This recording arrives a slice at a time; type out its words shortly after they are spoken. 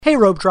Hey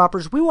Rope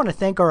Droppers, we want to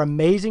thank our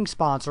amazing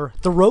sponsor,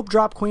 the Rope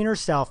Drop Queen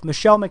herself,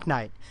 Michelle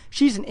McKnight.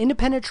 She's an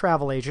independent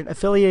travel agent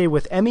affiliated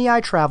with MEI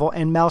Travel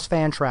and Mouse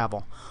Fan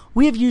Travel.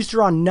 We have used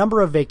her on a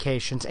number of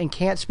vacations and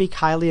can't speak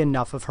highly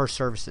enough of her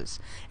services.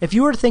 If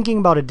you are thinking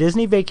about a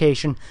Disney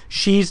vacation,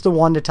 she's the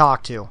one to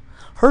talk to.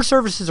 Her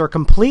services are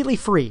completely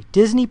free.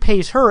 Disney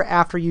pays her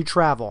after you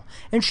travel,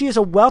 and she has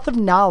a wealth of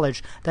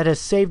knowledge that has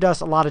saved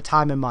us a lot of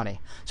time and money.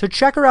 So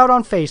check her out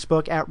on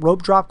Facebook at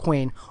Rope Drop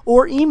Queen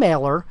or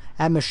email her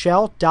at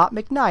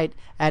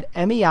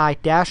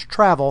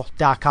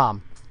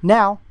michelle.mcknight@mei-travel.com.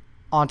 Now,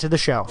 on to the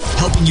show.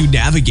 Helping you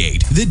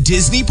navigate the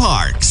Disney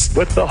parks.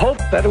 With the hope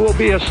that it will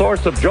be a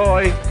source of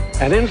joy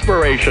and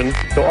inspiration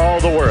to all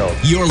the world.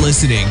 You're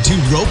listening to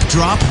Rope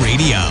Drop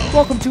Radio.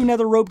 Welcome to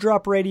another Rope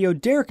Drop Radio.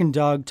 Derek and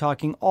Doug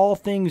talking all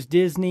things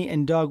Disney.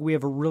 And Doug, we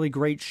have a really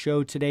great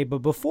show today. But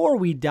before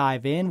we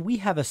dive in, we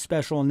have a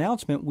special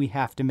announcement we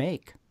have to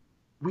make.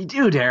 We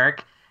do,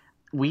 Derek.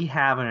 We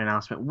have an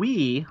announcement.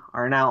 We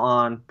are now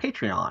on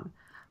Patreon.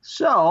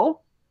 So,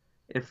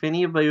 if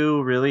any of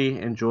you really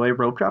enjoy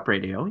Rope Drop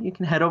Radio, you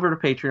can head over to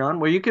Patreon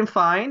where you can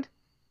find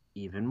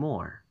even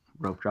more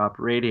Rope Drop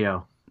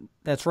Radio.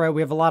 That's right.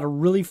 We have a lot of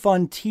really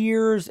fun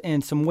tiers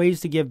and some ways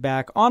to give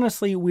back.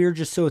 Honestly, we're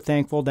just so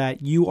thankful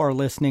that you are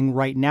listening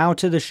right now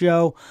to the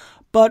show.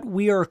 But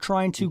we are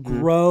trying to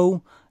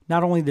grow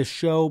not only the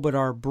show, but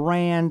our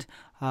brand.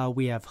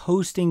 We have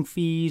hosting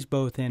fees,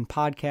 both in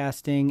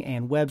podcasting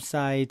and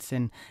websites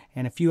and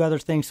a few other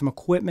things, some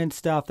equipment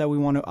stuff that we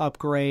want to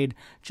upgrade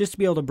just to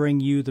be able to bring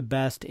you the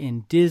best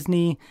in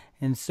Disney.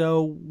 And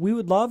so we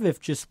would love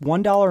if just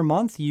 $1 a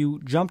month you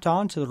jumped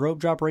on to the Rope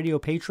Drop Radio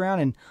Patreon,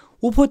 and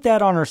we'll put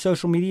that on our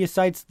social media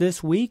sites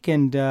this week,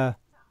 and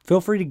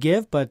feel free to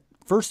give. But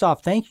first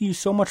off, thank you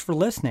so much for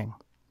listening.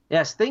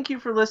 Yes, thank you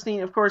for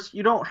listening. Of course,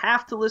 you don't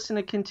have to listen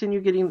to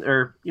continue getting,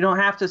 or you don't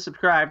have to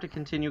subscribe to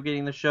continue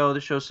getting the show. The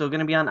show's still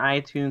going to be on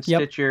iTunes,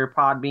 Stitcher,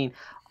 Podbean,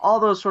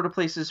 all those sort of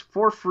places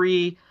for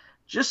free,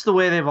 just the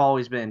way they've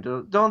always been.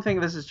 Don't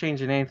think this is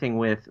changing anything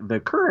with the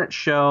current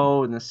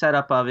show and the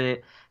setup of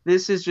it.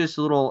 This is just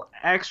a little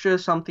extra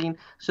something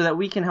so that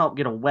we can help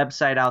get a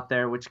website out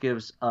there, which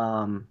gives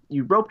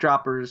you rope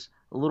droppers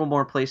a little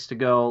more place to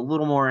go, a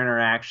little more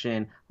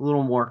interaction, a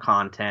little more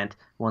content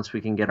once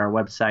we can get our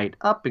website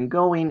up and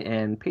going,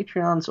 and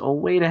Patreon's a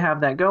way to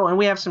have that go. And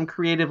we have some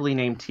creatively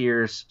named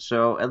tiers,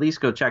 so at least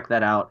go check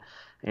that out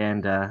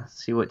and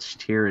see which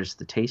tier is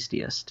the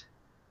tastiest.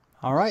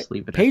 All right,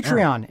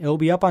 Patreon. It'll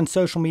be up on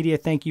social media.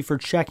 Thank you for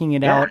checking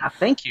it out.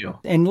 Thank you.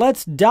 And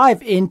let's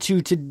dive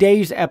into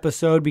today's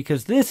episode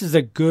because this is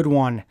a good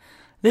one.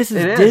 This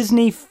is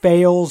Disney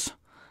Fails.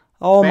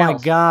 Oh my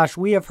gosh,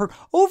 we have heard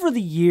over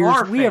the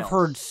years, we have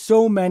heard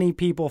so many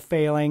people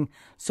failing.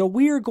 So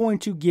we are going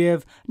to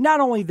give not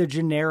only the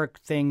generic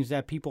things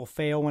that people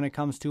fail when it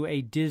comes to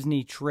a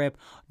Disney trip.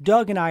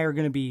 Doug and I are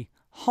going to be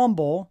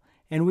humble,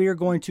 and we are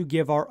going to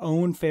give our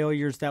own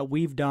failures that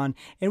we've done.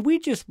 And we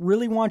just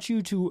really want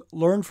you to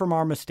learn from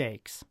our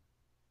mistakes.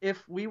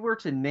 If we were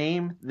to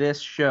name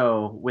this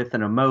show with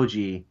an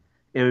emoji,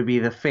 it would be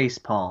the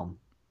facepalm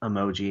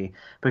emoji,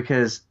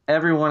 because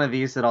every one of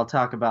these that I'll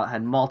talk about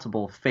had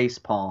multiple face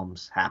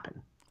palms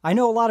happen. I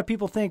know a lot of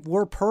people think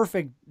we're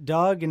perfect,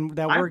 Doug, and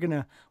that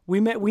we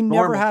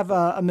never have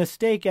a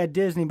mistake at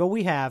Disney, but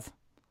we have.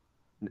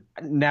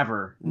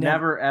 Never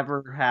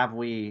ever have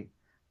we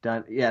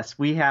done. Yes,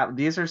 we have.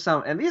 These are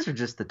some, and these are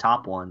just the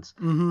top ones.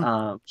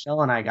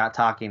 Michelle and I got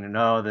talking, and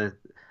the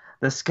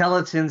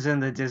skeletons in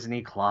the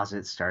Disney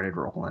closet started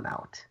rolling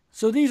out.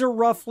 So these are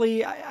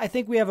roughly, I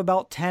think we have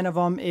about 10 of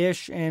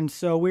them-ish, and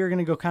so we're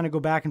going to go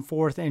back and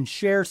forth and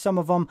share some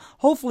of them.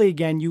 Hopefully,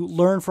 again, you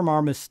learn from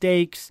our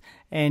mistakes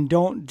and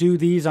don't do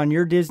these on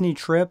your Disney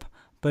trip.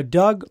 But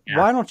Doug,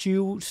 why don't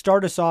you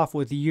start us off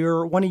with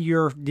one of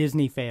your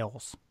Disney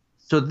fails?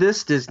 So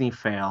this Disney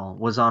fail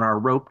was on our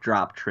rope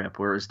drop trip,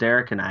 where it was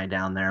Derek and I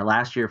down there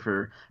last year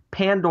for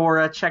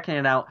Pandora, checking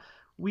it out.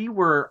 We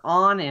were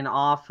on and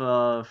off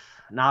of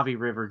Navi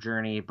River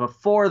Journey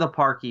before the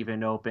park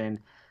even opened.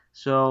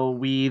 So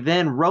we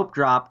then rope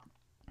dropped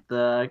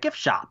the gift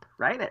shop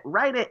right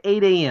at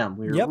 8 a.m.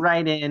 We were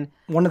right in.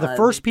 One of the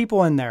first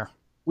people in there.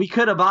 We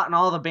could have bought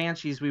all the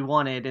Banshees we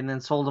wanted and then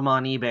sold them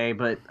on eBay,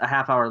 but a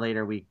half hour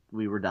later we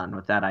were done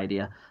with that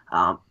idea.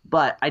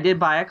 But I did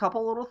buy a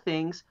couple little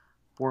things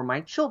for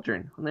my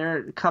children. There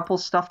are a couple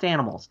stuffed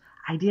animals.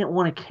 I didn't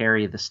want to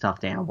carry the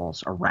stuffed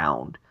animals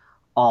around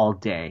all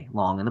day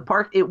long in the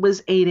park. It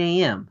was 8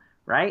 a.m.,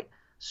 right?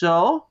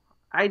 So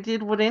I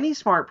did what any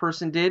smart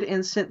person did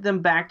and sent them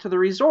back to the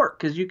resort,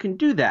 because you can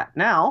do that.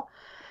 Now,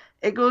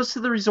 it goes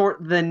to the resort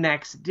the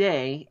next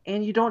day,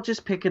 and you don't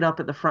just pick it up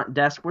at the front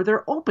desk where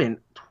they're open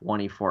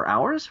 24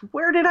 hours.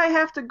 Where did I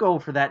have to go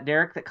for that,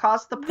 Derek, that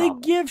caused the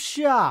problem? The gift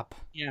shop.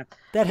 Yeah.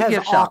 That has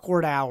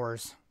awkward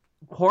hours.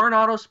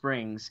 Coronado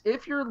Springs,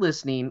 if you're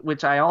listening,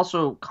 which I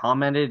also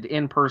commented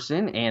in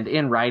person and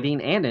in writing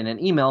and in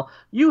an email,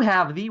 you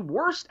have the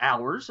worst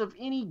hours of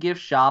any gift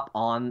shop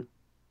on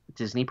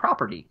Disney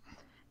property.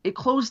 It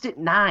closed at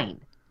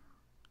 9.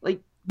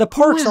 The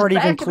parks aren't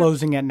even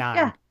closing at 9.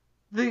 Yeah.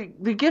 The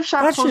gift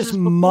shop That's closes just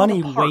before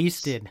money the parks.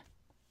 wasted.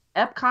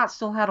 Epcot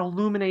still had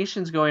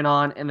illuminations going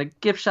on, and the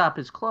gift shop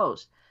is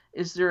closed.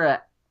 Is there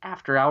a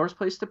after hours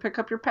place to pick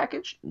up your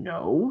package?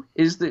 No.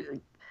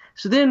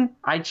 So then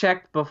I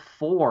checked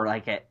before,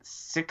 like at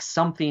 6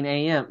 something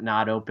a.m.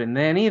 Not open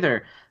then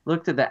either.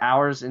 Looked at the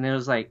hours, and it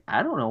was like,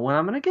 I don't know when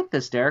I'm gonna get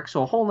this, Derek.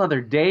 So a whole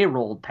nother day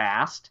rolled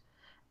past,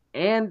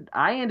 and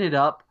I ended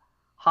up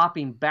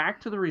hopping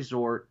back to the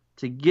resort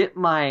to get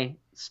my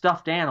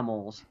stuffed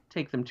animals,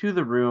 take them to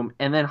the room,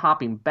 and then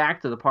hopping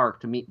back to the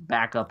park to meet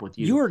back up with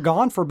you. You were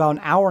gone for about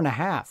an hour and a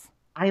half.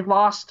 I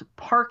lost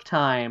park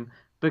time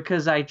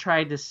because I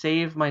tried to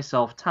save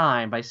myself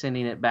time by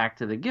sending it back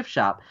to the gift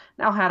shop.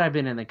 Now, had I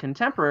been in the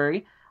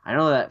Contemporary, I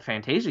know that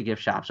Fantasia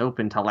gift shop's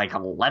open till like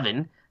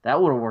 11.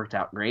 That would have worked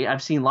out great.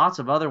 I've seen lots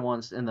of other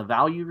ones in the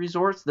value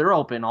resorts. They're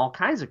open all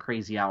kinds of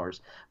crazy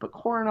hours. But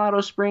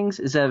Coronado Springs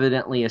is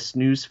evidently a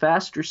snooze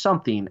fest or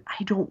something.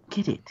 I don't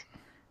get it.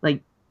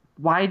 Like,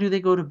 why do they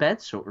go to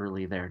bed so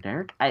early there,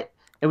 Derek?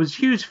 It was a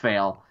huge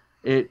fail.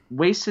 It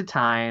wasted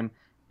time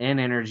and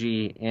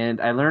energy,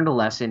 and I learned a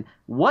lesson.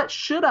 What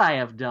should I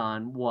have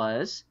done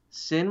was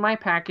send my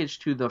package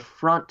to the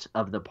front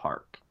of the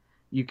park.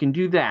 You can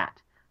do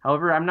that.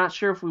 However, I'm not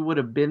sure if we would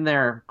have been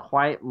there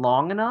quite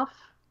long enough.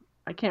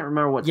 I can't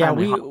remember what time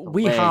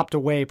we hopped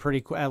away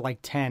pretty quick at like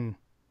 10.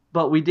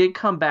 But we did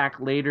come back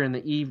later in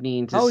the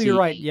evening to see you're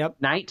right. Yep.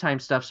 nighttime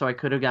stuff, so I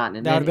could have gotten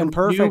it. That would have been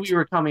perfect. We knew we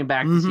were coming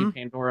back to see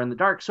Pandora in the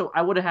Dark, so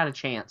I would have had a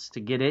chance to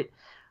get it.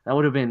 That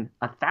would have been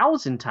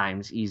 1,000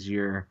 times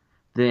easier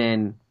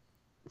than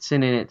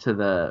sending it to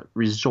the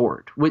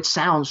resort, which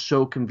sounds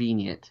so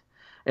convenient.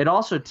 It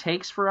also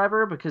takes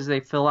forever because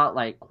they fill out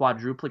like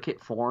quadruplicate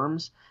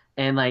forms,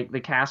 and like the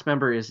cast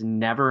member is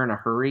never in a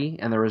hurry,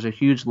 and there was a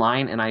huge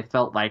line, and I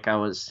felt like I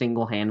was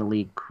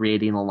single-handedly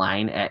creating a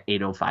line at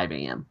 8:05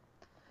 a.m.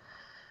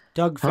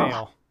 Doug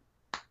fail.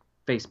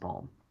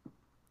 Facepalm.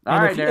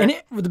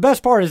 The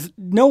best part is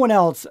no one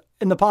else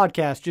in the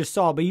podcast just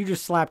saw, but you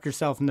just slapped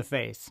yourself in the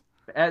face.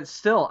 I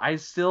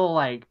still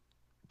like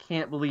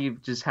can't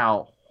believe just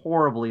how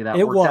horribly that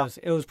worked out.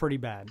 It was pretty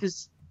bad.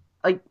 Because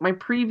like my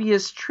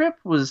previous trip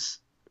was,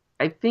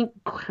 I think,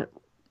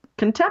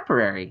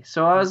 Contemporary.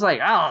 So I was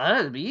like, oh,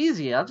 that'd be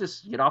easy. I'll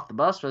just get off the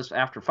bus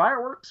after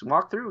fireworks and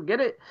walk through and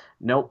get it.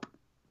 Nope.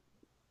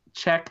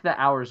 Check the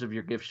hours of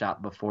your gift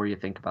shop before you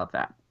think about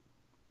that.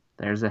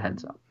 There's a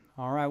heads up.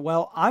 All right.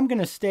 Well, I'm going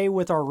to stay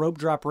with our Rope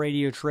Drop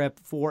Radio trip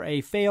for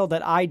a fail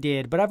that I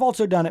did, but I've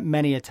also done it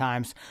many a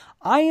times.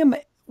 I am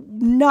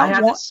not. I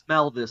had to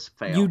smell this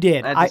fail. You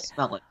did. I had to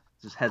smell it.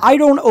 Just heads I up.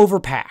 don't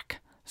overpack.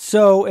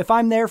 So if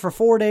I'm there for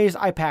 4 days,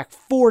 I pack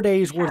 4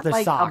 days worth of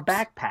like socks. A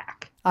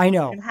backpack. I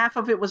know. And half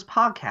of it was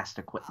podcast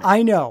equipment.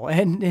 I know.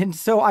 And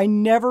so I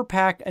never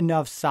pack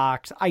enough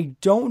socks. I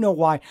don't know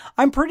why.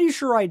 I'm pretty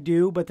sure I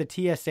do, but the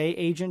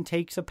TSA agent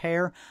takes a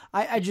pair.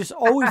 I just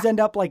always end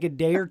up like a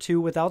day or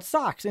two without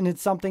socks. And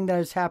it's something that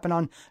has happened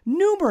on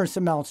numerous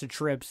amounts of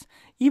trips.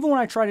 Even when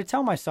I try to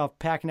tell myself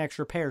pack an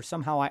extra pair,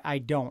 somehow I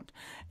don't.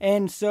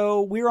 And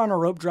so we were on a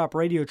Rope Drop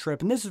Radio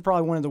trip, and this is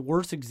probably one of the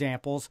worst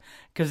examples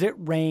because it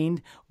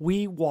rained.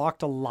 We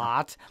walked a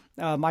lot.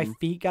 My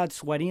feet got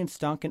sweaty and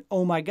stunk, and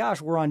oh my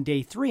gosh, we're on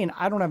day 3, and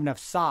I don't have enough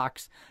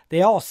socks.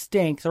 They all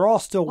stink. They're all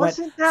still wet.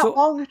 Wasn't that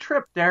long a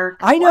trip, Derek?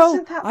 I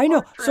know.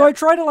 So I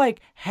try to like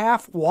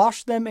half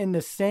wash them in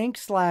the sink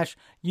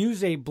 /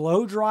 use a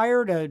blow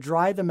dryer to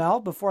dry them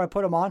out before I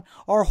put them on.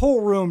 Our whole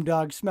room,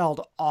 Doug,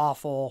 smelled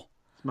awful.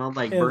 Smelled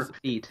like burnt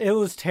feet. It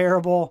was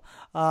terrible.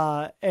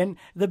 And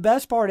the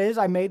best part is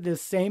I made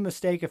this same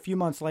mistake a few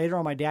months later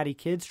on my Daddy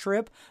Kids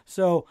trip.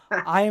 So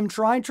I am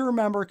trying to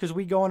remember, because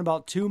we go in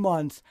about 2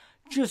 months,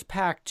 just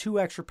pack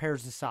 2 extra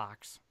pairs of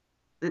socks.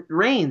 It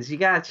rains. You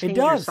got to change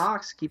your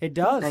socks. Keep it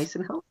nice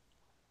and healthy.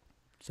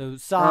 So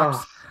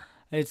socks,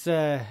 It's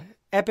a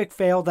epic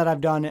fail that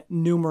I've done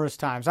numerous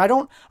times. I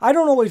don't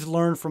always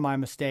learn from my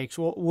mistakes.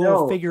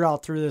 We'll figure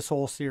out through this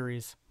whole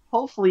series.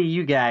 Hopefully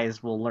you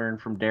guys will learn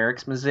from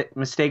Derek's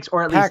mistakes,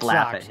 or at least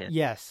laugh at him.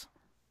 Yes.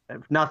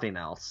 If nothing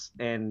else.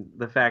 And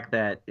the fact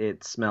that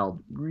it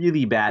smelled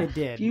really bad. It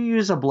did. If you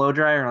use a blow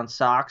dryer on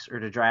socks or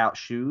to dry out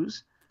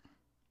shoes,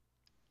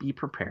 be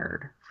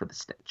prepared for the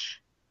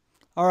stench.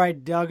 All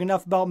right, Doug,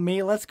 enough about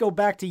me. Let's go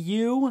back to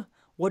you.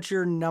 What's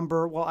your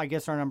number? Well, I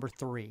guess our number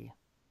 3.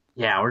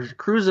 Yeah, we're just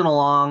cruising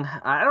along.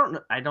 I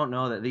don't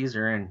know that these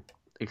are in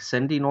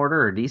ascending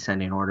order or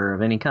descending order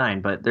of any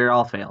kind, but they're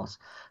all fails.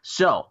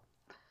 So,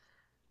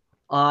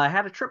 I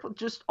had a trip with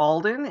just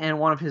Alden and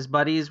one of his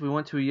buddies. We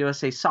went to a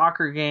USA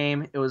soccer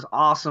game. It was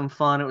awesome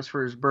fun. It was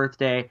for his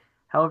birthday.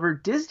 However,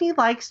 Disney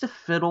likes to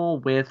fiddle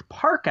with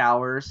park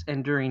hours,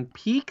 and during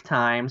peak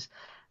times,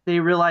 they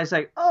realized,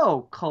 like,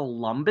 oh,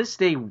 Columbus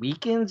Day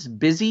weekend's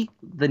busy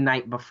the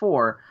night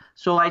before.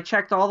 So I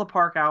checked all the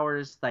park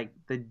hours, like,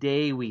 the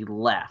day we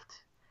left.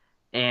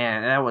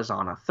 And that was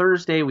on a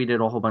Thursday. We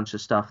did a whole bunch of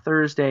stuff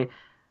Thursday.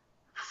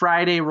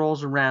 Friday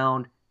rolls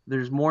around.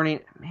 There's morning,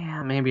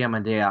 maybe I'm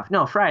a day off.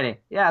 No, Friday.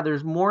 Yeah,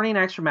 there's morning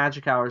extra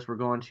magic hours we're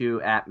going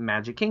to at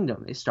Magic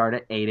Kingdom. They start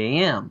at 8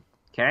 a.m.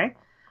 Okay?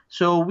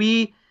 So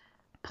we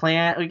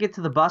We get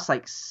to the bus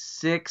like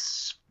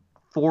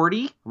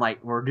 6:40. I'm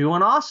like, we're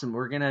doing awesome.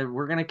 We're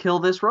gonna kill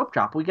this rope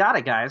drop. We got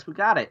it, guys. We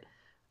got it.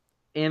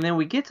 And then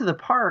we get to the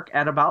park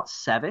at about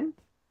 7.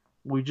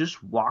 We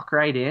just walk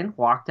right in,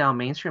 walk down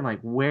Main Street. I'm like,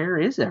 where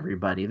is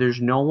everybody?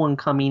 There's no one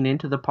coming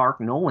into the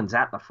park. No one's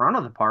at the front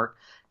of the park.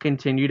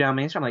 Continue down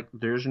Main Street. I'm like,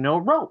 there's no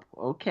rope.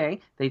 Okay.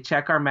 They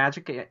check our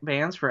magic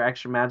bands for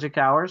extra magic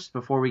hours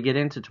before we get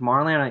into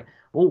Tomorrowland. I'm like,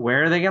 well,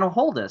 where are they going to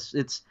hold us?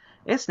 It's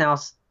now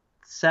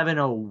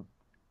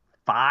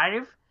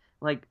 7:05.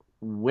 Like,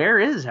 where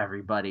is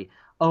everybody?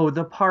 Oh,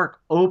 the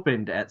park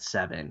opened at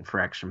 7 for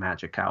extra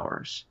magic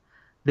hours.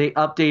 They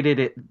updated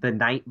it the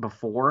night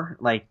before,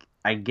 like,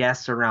 I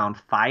guess around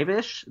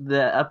 5-ish,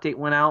 the update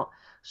went out.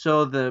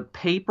 So the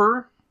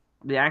paper,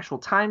 the actual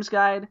times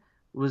guide,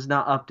 was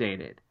not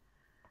updated.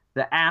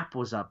 The app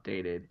was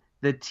updated.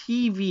 The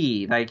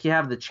TV, like you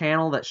have the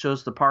channel that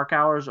shows the park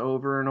hours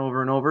over and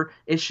over and over.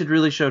 It should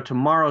really show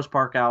tomorrow's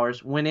park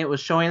hours. When it was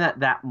showing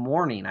that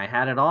morning, I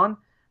had it on,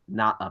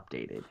 not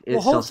updated. It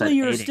well, hopefully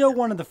you're still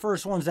one of the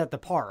first ones at the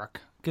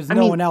park because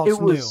no one else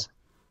knew.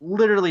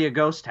 Literally a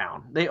ghost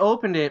town. They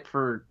opened it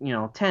for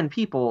 10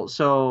 people,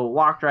 so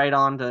walked right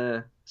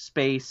onto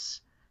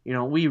space.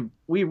 We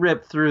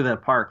ripped through the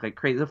park like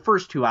crazy. The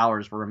first 2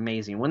 hours were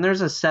amazing. When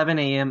there's a 7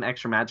 a.m.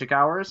 extra magic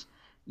hours,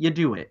 you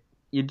do it.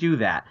 You do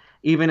that,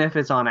 even if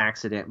it's on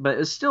accident. But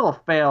it's still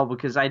a fail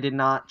because I did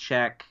not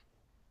check,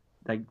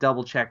 like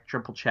double check,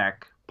 triple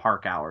check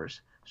park hours.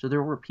 So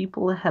there were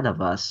people ahead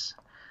of us.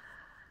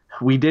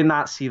 We did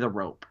not see the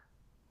rope.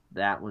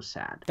 That was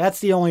sad.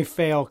 That's the only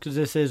fail because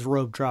this is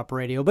Rope Drop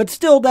Radio. But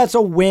still, that's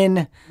a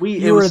win.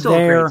 It was still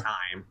a great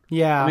time.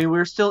 Yeah. I mean, we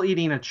were still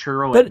eating a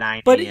churro at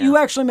 9 But you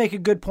actually make a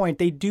good point.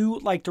 They do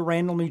like to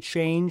randomly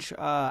change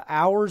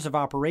hours of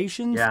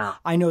operations. Yeah.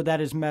 I know that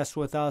has messed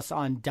with us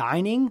on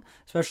dining,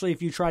 especially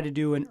if you try to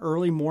do an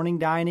early morning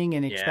dining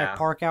and expect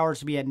park hours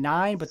to be at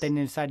 9, but then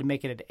decide to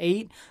make it at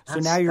 8. So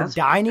now you're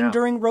dining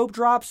during Rope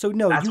Drop. So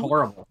no, that's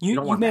horrible.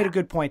 You made a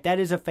good point. That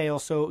is a fail.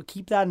 So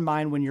keep that in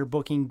mind when you're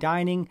booking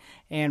dining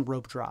and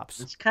rope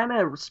drops. It's kind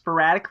of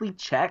sporadically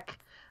check,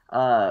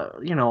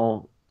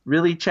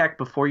 really check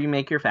before you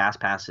make your fast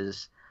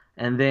passes,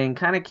 and then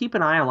kind of keep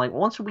an eye on like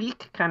once a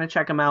week, kind of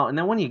check them out. And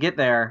then when you get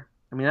there,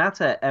 I mean,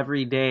 that's a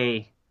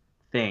everyday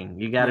thing.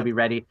 You got to be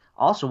ready.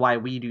 Also, why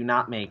we do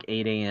not make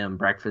 8 a.m.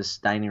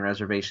 breakfast dining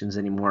reservations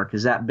anymore,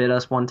 because that bit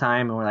us one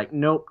time and we're like,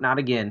 nope, not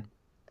again.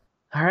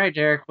 All right,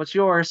 Derek, what's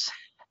yours?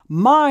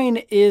 Mine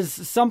is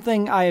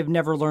something I have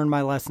never learned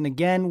my lesson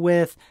again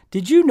with.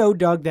 Did you know,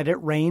 Doug, that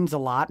it rains a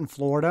lot in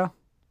Florida?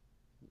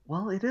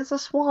 Well, it is a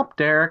swamp,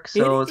 Derek,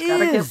 so it's got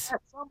to get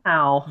wet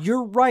somehow.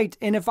 You're right,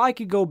 and if I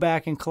could go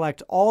back and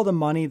collect all the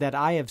money that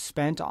I have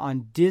spent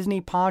on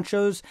Disney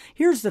ponchos,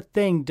 here's the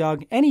thing,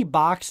 Doug. Any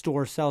box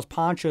store sells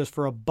ponchos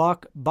for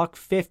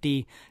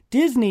 $1.50.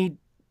 Disney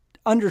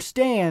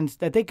understands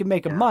that they could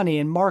make a money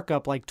and mark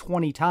up like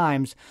 20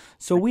 times.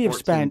 So like we have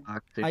spent,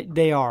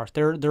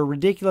 they're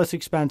ridiculous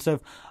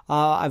expensive.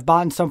 I've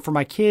bought some for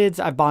my kids.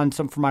 I've bought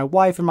some for my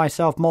wife and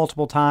myself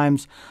multiple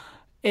times.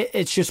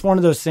 It's just one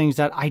of those things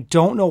that I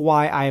don't know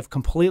why I have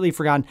completely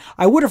forgotten.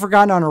 I would have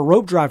forgotten on a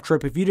rope drive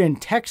trip if you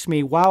didn't text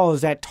me while I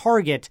was at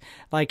Target,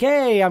 like,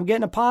 hey, I'm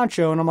getting a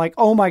poncho. And I'm like,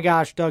 oh my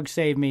gosh, Doug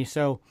saved me.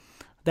 So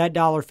that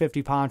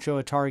 $1.50 poncho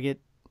at Target,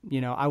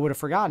 I would have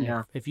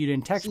forgotten if you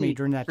didn't text me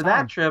during that time. For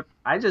that trip,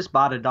 I just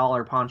bought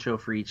 $1 poncho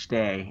for each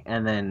day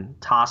and then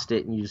tossed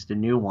it and used a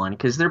new one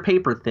because they're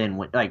paper thin.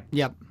 Well,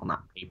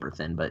 not paper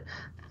thin, but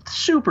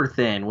super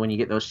thin when you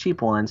get those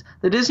cheap ones.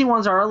 The Disney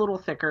ones are a little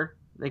thicker.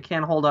 They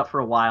can hold up for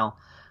a while.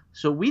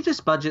 So we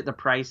just budget the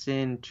price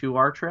into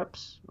our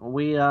trips.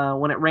 We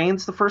when it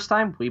rains the first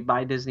time, we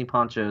buy Disney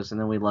ponchos and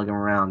then we lug them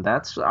around.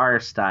 That's our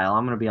style.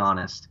 I'm going to be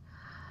honest.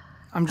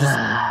 I'm just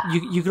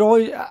you could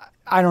always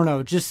I don't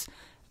know, just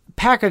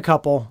pack a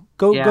couple.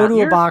 Go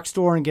to a box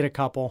store and get a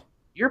couple.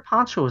 Your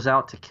poncho was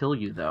out to kill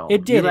you though.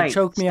 It did. It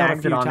choked me out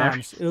a few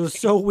times. It was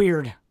so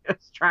weird.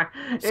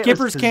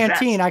 Skipper's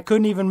Canteen. I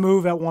couldn't even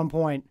move at one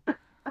point.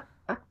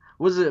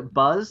 Was it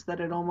Buzz that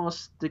it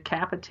almost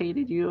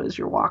decapitated you as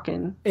you're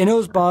walking? And it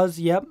was Buzz,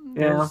 yep.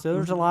 Yeah. There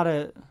was a lot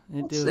of...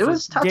 It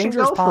was touch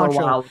dangerous and go poncho.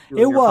 For a while.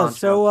 It was.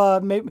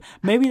 So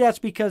maybe that's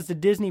because the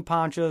Disney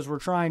ponchos were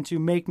trying to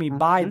make me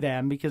buy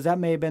them, because that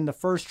may have been the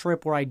first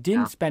trip where I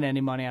didn't spend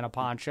any money on a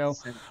poncho.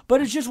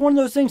 But it's just one of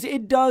those things.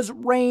 It does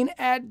rain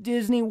at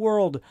Disney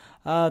World,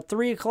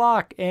 3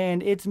 o'clock,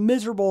 and it's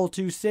miserable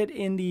to sit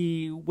in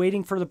the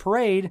waiting for the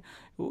parade,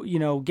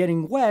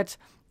 getting wet.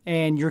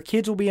 And your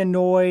kids will be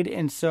annoyed,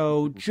 and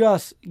so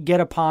just get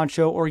a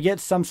poncho or get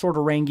some sort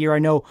of rain gear. I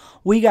know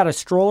we got a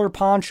stroller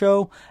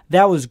poncho.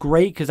 That was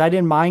great because I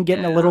didn't mind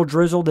getting a little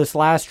drizzle this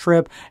last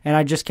trip, and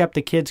I just kept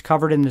the kids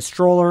covered in the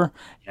stroller.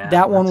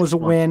 That one was a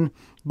win.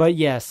 But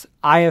yes,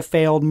 I have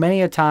failed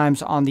many a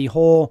times on the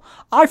whole,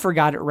 I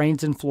forgot it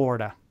rains in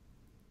Florida.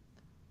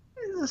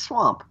 It's a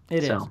swamp.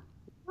 It is. All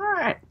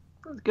right.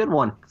 That's a good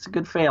one. It's a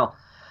good fail.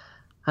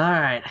 All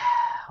right.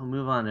 We'll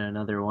move on to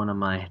another one of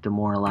my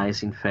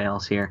demoralizing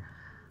fails here.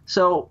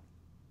 So,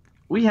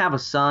 we have a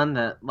son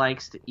that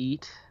likes to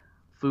eat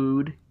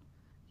food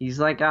He's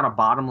like got a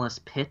bottomless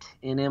pit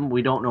in him.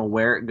 We don't know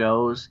where it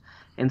goes.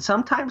 And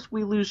sometimes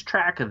we lose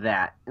track of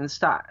that and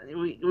stop.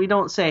 We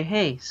don't say,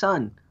 hey,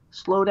 son,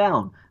 slow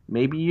down.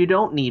 Maybe you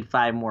don't need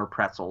 5 more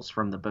pretzels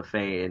from the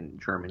buffet in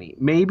Germany.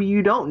 Maybe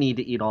you don't need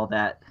to eat all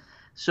that.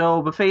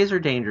 So buffets are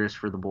dangerous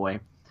for the boy.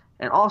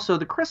 And also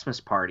the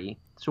Christmas party.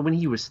 So when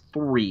he was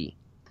 3,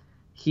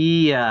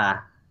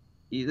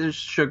 there's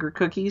sugar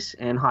cookies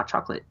and hot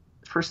chocolate.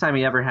 First time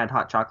he ever had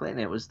hot chocolate,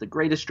 and it was the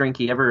greatest drink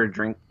he ever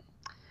drank.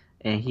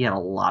 And he had a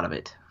lot of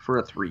it for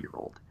a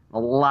 3-year-old. A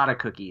lot of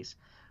cookies.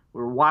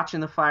 We were watching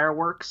the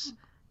fireworks,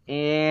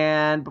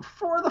 and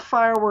before the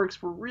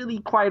fireworks were really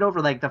quite over,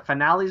 like the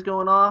finale's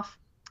going off,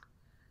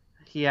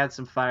 he had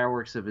some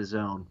fireworks of his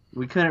own.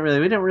 We didn't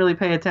really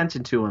pay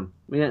attention to him.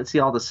 We didn't see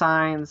all the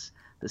signs,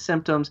 the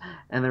symptoms,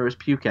 and there was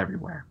puke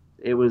everywhere.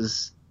 It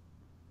was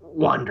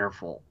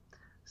wonderful.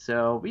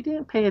 So we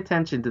didn't pay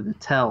attention to the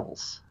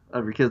tells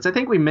of your kids. I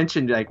think we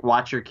mentioned like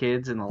watch your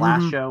kids in the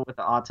last show with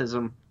the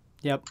autism.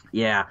 Yep.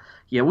 Yeah,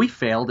 we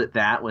failed at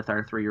that with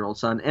our 3-year-old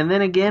son. And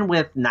then again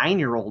with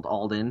 9-year-old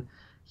Alden,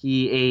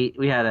 we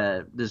had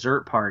a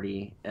dessert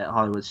party at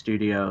Hollywood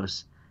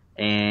Studios,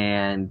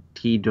 and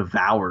he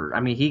devoured. I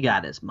mean, he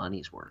got his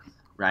money's worth,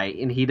 right?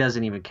 And he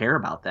doesn't even care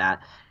about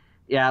that.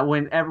 Yeah,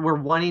 whenever we're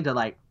wanting to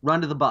like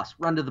run to the bus,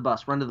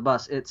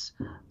 it's,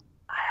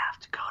 I have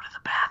to go to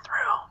the bathroom.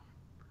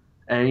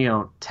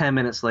 And, 10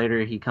 minutes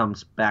later, he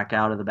comes back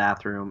out of the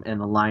bathroom, and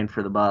the line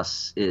for the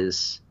bus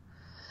is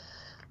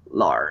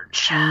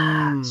large.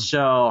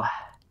 So,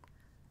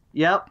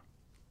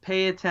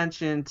 pay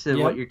attention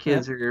to what your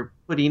kids are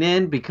putting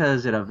in,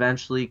 because it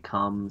eventually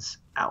comes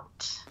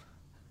out.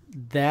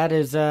 That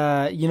is,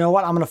 you know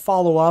what? I'm going to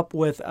follow up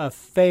with a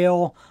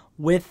fail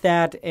with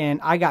that,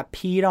 and I got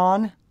peed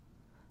on.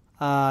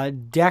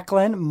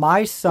 Declan,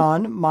 my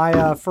son,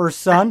 my first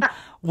son,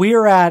 we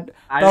are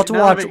about to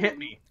watch. It hit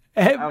me.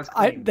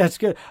 That's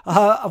good.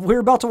 We're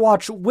about to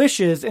watch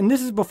Wishes, and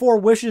this is before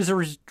Wishes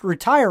is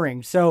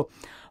retiring. So,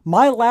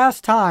 my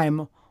last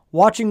time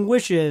watching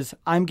Wishes,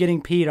 I'm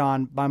getting peed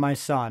on by my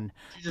son.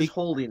 You're just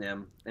holding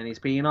him, and he's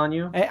peeing on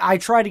you? I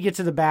tried to get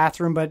to the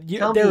bathroom, but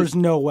there's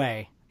no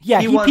way.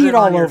 Yeah, he peed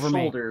all over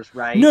me. Shoulders,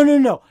 right?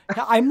 No.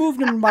 I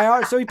moved him in my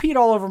arm, so he peed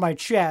all over my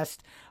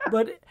chest.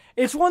 But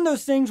it's one of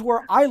those things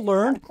where I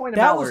learned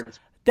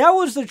that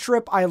was the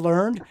trip I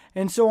learned.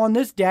 And so on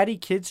this Daddy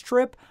Kids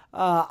trip,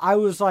 I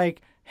was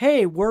like,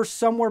 hey, we're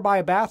somewhere by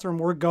a bathroom.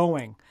 We're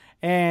going.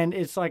 And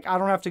it's like, I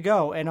don't have to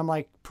go. And I'm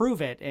like,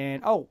 prove it.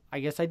 And,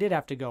 I guess I did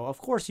have to go. Of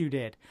course you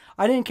did.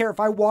 I didn't care if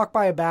I walked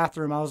by a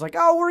bathroom. I was like,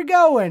 oh, we're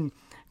going.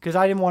 Because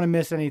I didn't want to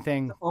miss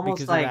anything almost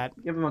because like, of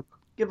that.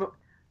 Give him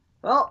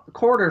a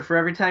quarter for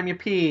every time you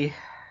pee.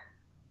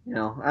 I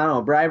don't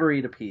know,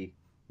 bribery to pee.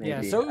 Maybe.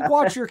 Yeah, so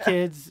watch your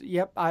kids.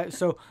 Yep.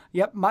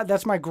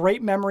 That's my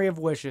great memory of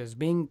Wishes,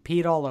 being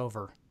peed all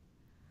over.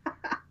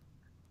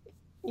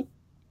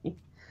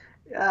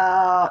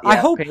 I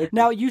hope.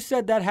 Now, you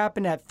said that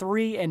happened at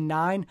 3 and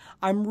 9.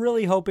 I'm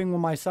really hoping when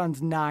my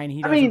son's 9,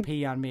 he doesn't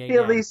pee on me again.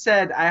 He at least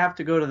said, I have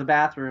to go to the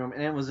bathroom,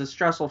 and it was a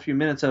stressful few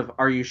minutes of,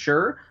 are you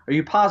sure? Are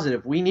you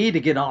positive? We need to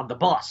get on the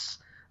bus.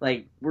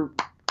 Like, we're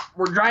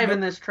driving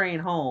this train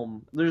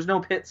home. There's no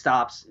pit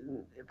stops.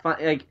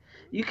 Like,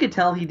 you could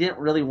tell he didn't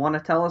really want to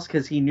tell us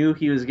because he knew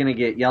he was going to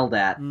get yelled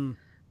at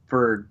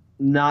for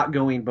not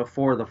going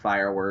before the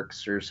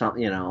fireworks or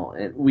something,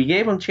 And we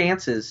gave him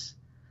chances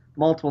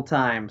multiple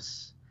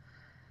times.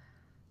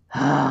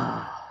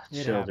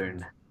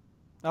 Children.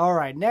 All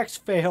right,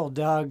 next fail,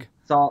 Doug.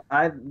 So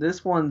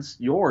this one's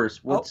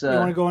yours. You want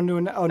to go into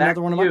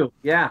another one of you? mine?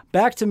 Yeah.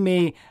 Back to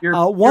me.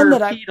 One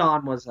that I peed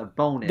on was a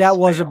bonus. That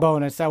was a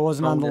bonus. That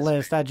wasn't on the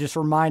list. That just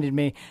reminded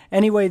me.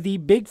 Anyway, the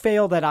big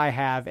fail that I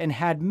have and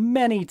had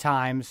many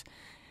times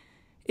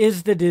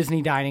is the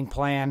Disney dining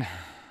plan.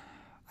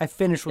 I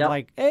finished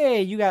with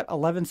hey, you got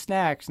 11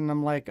 snacks, and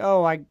I'm like,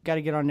 oh, I got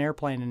to get on an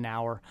airplane in an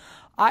hour.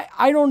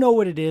 I don't know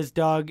what it is,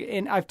 Doug,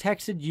 and I've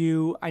texted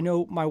you. I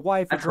know my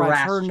wife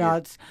drives her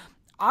nuts.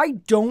 I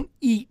don't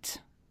eat.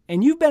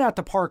 And you've been at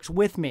the parks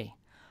with me.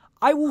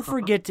 I will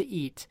forget to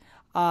eat.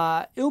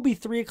 It'll be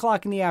 3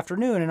 o'clock in the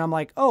afternoon, and I'm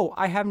like, oh,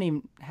 I haven't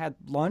even had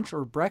lunch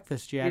or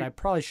breakfast yet. I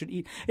probably should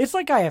eat. It's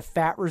like I have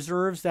fat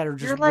reserves that are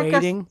just waiting.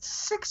 You're like a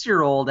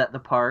 6-year-old at the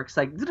parks,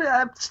 like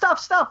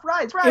stuff,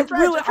 rides,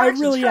 I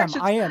really am.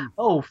 I am.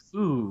 Oh,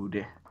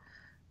 food.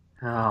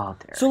 Oh,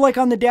 there. So, like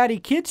on the Daddy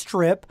Kids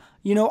trip,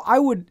 I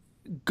would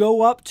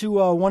go up to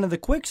one of the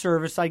quick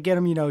service. I'd get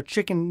them,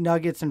 chicken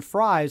nuggets and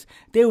fries.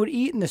 They would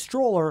eat in the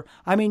stroller.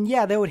 I mean,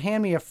 yeah, they would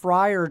hand me a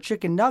fry or a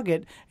chicken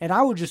nugget, and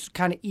I would just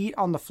kind of eat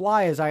on the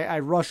fly as I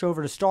rush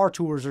over to Star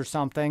Tours or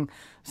something.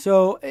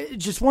 So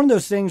it's just one of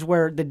those things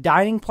where the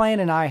dining plan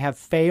and I have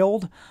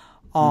failed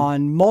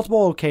on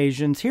multiple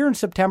occasions. Here in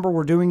September,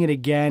 we're doing it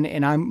again,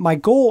 and my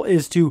goal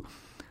is to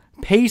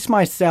pace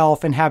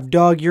myself and have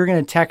Doug, you're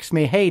going to text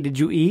me, hey, did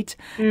you eat?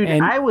 Dude,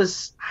 and I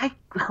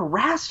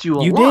harassed you a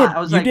lot. You did. I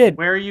was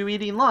where are you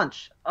eating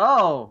lunch?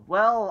 Oh,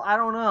 well, I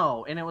don't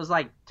know. And it was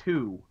like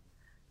 2.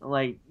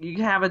 Like, you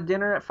can have a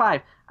dinner at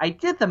 5. I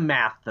did the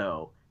math,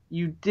 though.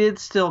 you did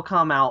still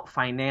come out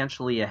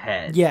financially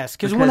ahead. Yes,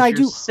 because when I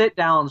do sit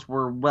downs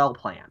were well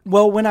planned.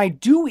 Well, when I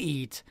do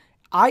eat,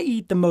 I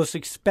eat the most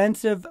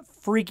expensive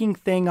freaking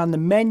thing on the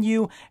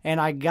menu,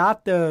 and I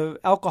got the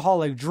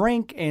alcoholic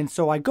drink, and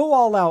so I go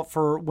all out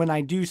for when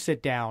I do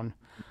sit down.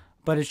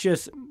 But it's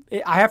just,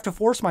 I have to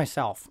force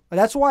myself.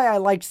 That's why I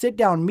like sit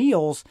down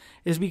meals,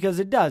 is because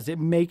it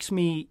makes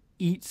me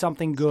eat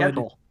something good.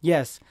 Schedule.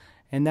 Yes.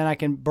 And then I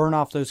can burn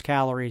off those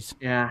calories.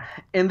 Yeah.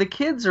 And the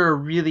kids are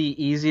really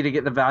easy to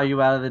get the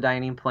value out of the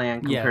dining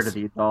plan compared to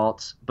the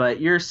adults. But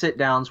your sit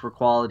downs were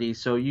quality,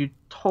 so you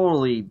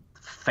totally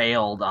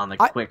failed on the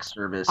quick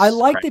service. I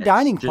like the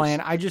dining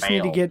plan. I just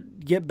need to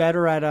get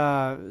better at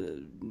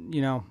gotta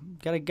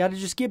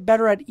just get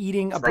better at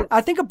eating.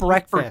 I think a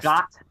breakfast.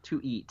 Forgot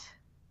to eat.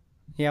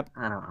 Yep.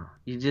 I don't know.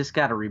 You just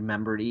got to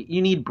remember to eat.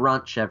 You need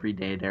brunch every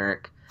day,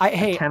 Derek. We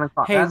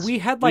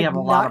have a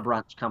lot of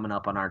brunch coming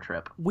up on our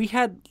trip. We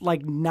had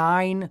like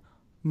 9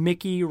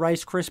 Mickey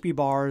Rice Krispie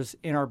bars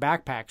in our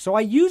backpack. So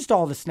I used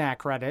all the snack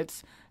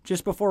credits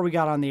just before we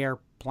got on the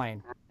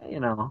airplane.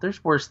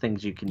 There's worse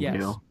things you can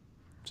do.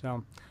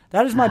 So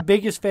that is my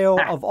biggest fail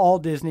of all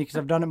Disney, because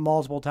I've done it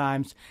multiple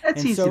times.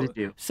 That's easy to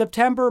do.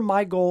 September,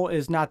 my goal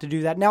is not to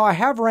do that. Now, I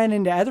have ran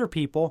into other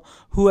people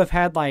who have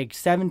had like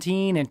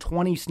 17 and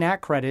 20 snack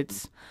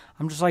credits.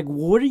 I'm just like,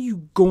 what are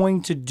you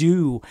going to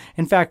do?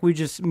 In fact, we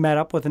just met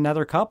up with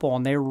another couple,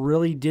 and they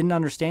really didn't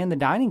understand the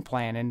dining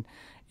plan. And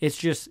it's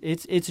just,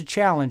 it's a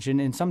challenge.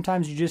 And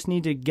sometimes you just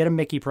need to get a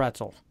Mickey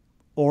pretzel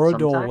or a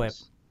Dole Whip.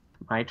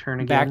 My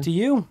turn again. Back to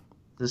you.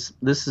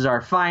 This is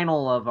our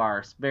final of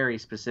our very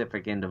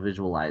specific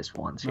individualized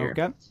ones here.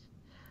 Okay.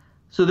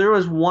 So there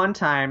was one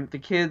time the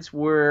kids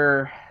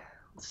were,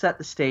 set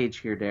the stage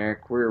here,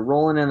 Derek. We're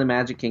rolling in the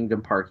Magic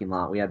Kingdom parking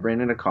lot. We had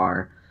rented a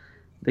car.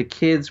 The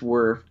kids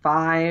were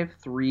 5,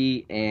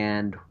 3,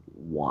 and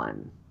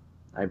 1.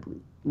 I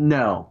believe.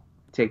 No,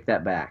 take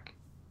that back.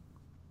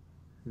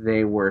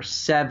 They were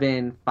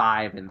 7,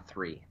 5, and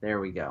 3.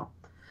 There we go.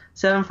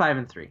 7, 5,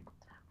 and 3.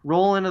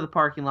 Roll into the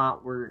parking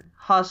lot. We're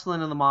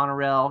hustling in the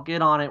monorail.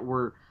 Get on it.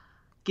 We're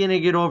going to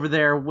get over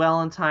there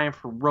well in time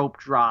for rope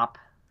drop,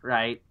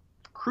 right?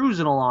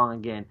 Cruising along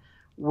again.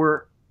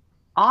 We're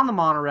on the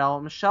monorail.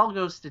 Michelle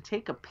goes to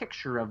take a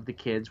picture of the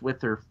kids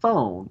with her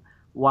phone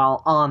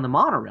while on the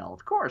monorail.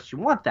 Of course, you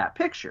want that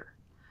picture.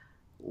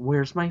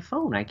 Where's my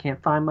phone? I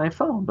can't find my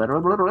phone.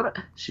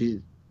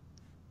 She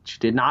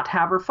did not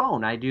have her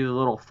phone. I do the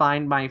little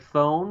find my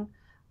phone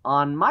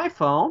on my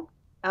phone.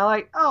 And I'm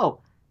like,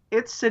 oh,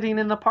 it's sitting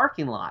in the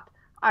parking lot.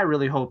 I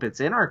really hope it's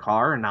in our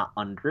car and not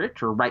under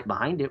it or right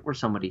behind it where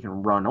somebody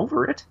can run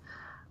over it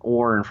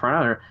or in front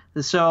of her.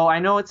 So I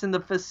know it's in the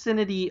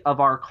vicinity of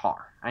our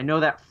car. I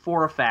know that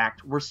for a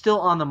fact. We're still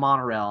on the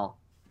monorail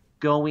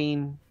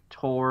going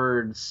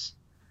towards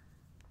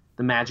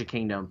the Magic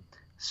Kingdom.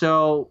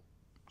 So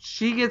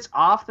she gets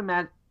off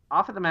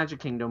at the Magic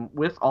Kingdom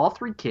with all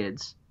 3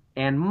 kids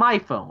and my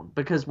phone,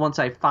 because once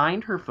I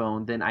find her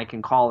phone, then I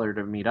can call her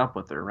to meet up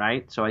with her,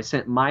 right? So I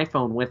sent my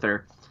phone with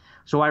her.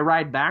 So I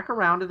ride back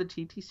around to the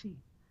TTC.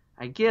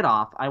 I get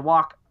off. I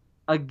walk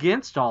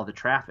against all the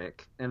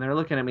traffic, and they're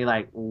looking at me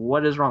like,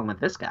 what is wrong with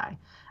this guy?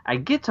 I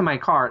get to my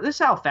car. This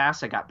is how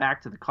fast I got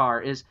back to the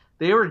car. Is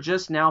they were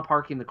just now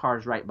parking the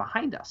cars right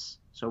behind us.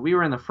 So we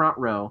were in the front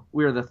row.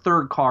 We were the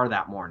 3rd car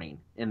that morning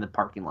in the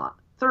parking lot.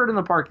 3rd in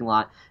the parking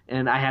lot,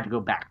 and I had to go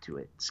back to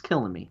it. It's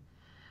killing me.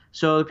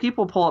 So the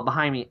people pull up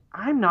behind me.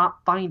 I'm not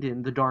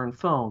finding the darn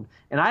phone,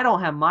 and I don't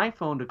have my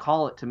phone to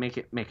call it to make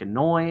it make a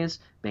noise,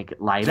 make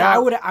it light up.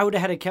 I would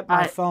have had to kept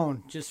my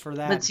phone just for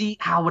that. But see,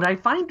 how would I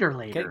find her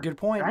later? Okay, good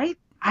point. Right?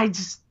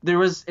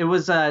 It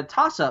was a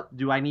toss up.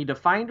 Do I need to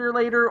find her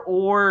later,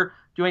 or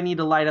do I need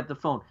to light up the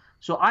phone?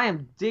 So I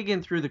am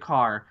digging through the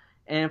car,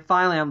 and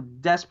finally I'm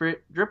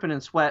desperate, dripping in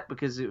sweat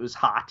because it was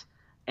hot.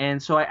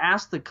 And so I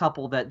asked the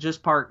couple that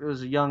just parked. It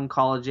was a young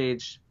college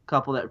age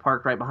couple that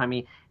parked right behind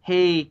me.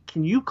 Hey,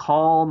 can you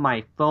call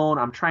my phone?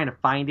 I'm trying to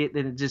find it.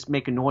 Then it just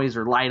make a noise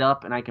or light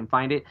up and I can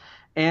find it.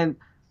 And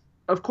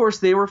of course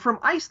they were from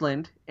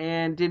Iceland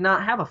and did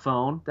not have a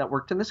phone that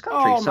worked in this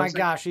country. Oh my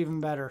gosh,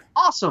 even better.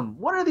 Awesome.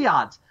 What are the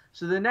odds?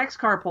 So the next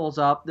car pulls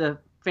up, the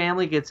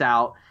family gets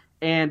out,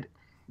 and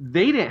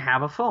they didn't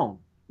have a phone.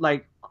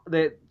 Like,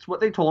 that's what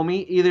they told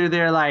me. Either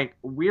they're like,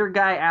 weird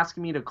guy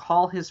asking me to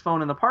call his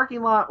phone in the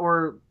parking lot,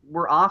 or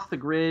we're off the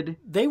grid.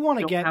 They want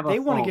to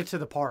get to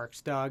the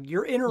parks, Doug.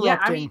 You're interrupting. Yeah,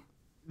 I mean,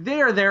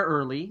 they are there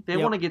early. They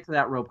want to get to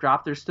that rope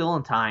drop. They're still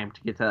in time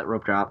to get to that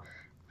rope drop.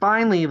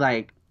 Finally,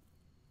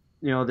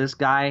 this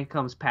guy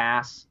comes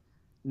past,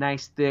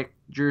 nice thick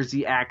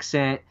Jersey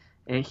accent,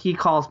 and he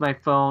calls my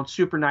phone,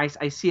 super nice.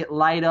 I see it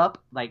light up,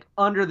 like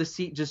under the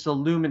seat, just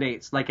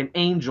illuminates like an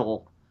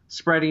angel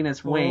spreading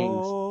its wings.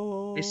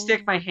 Oh. I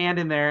stick my hand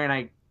in there, and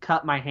I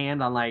cut my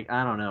hand on, I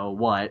don't know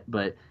what,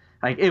 but,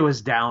 it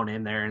was down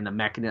in there in the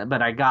mechanism.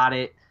 But I got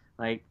it.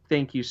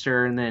 Thank you,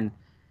 sir. And then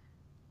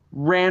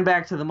ran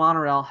back to the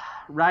monorail.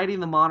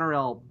 Riding the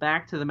monorail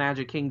back to the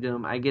Magic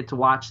Kingdom, I get to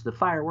watch the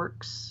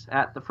fireworks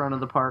at the front of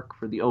the park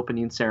for the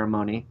opening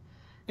ceremony.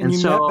 And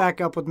you met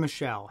back up with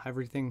Michelle.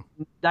 Everything.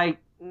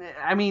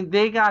 I mean,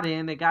 they got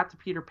in. They got to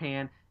Peter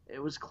Pan.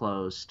 It was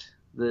closed.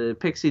 The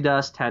pixie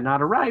dust had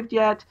not arrived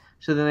yet,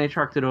 so then they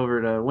trucked it over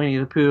to Winnie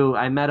the Pooh.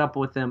 I met up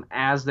with them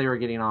as they were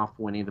getting off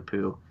Winnie the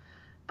Pooh.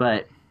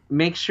 But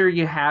make sure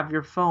you have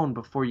your phone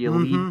before you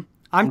leave.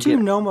 I'm too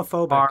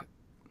nomophobic.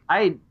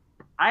 I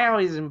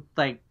always am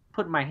like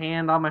putting my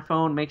hand on my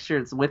phone, make sure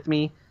it's with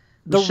me.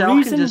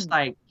 Michelle can just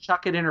like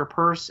chuck it in her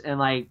purse and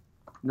like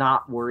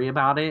not worry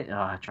about it.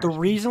 The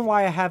reason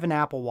why I have an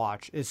Apple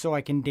Watch is so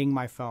I can ding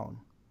my phone.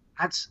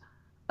 That's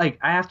like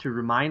I have to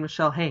remind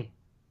Michelle, hey,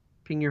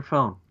 ping your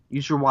phone.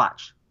 Use your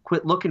watch.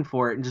 Quit looking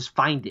for it and just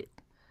find it.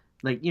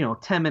 Like,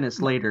 10 minutes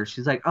later,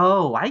 she's like,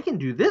 oh, I can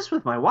do this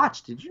with my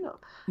watch. Did you know?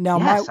 Now,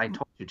 yes, I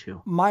told you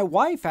to. My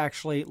wife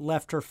actually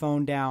left her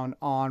phone down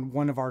on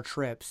one of our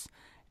trips,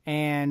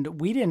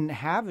 and we didn't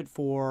have it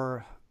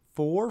for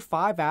 4 or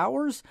 5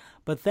 hours.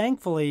 But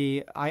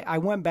thankfully, I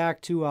went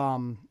back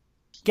to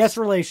guest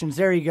relations.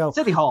 There you go.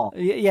 City Hall.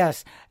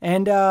 Yes.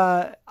 And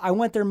I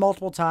went there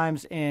multiple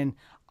times, and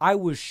I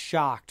was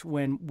shocked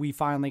when we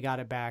finally got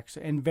it back,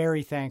 and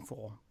very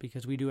thankful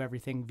because we do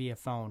everything via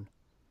phone.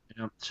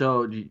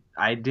 So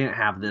I didn't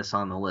have this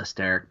on the list,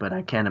 Eric, but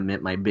I can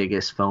admit my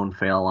biggest phone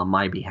fail on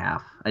my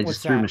behalf. I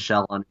just threw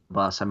Michelle under the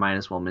bus. I might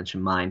as well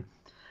mention mine.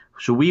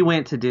 So we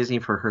went to Disney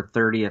for her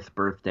 30th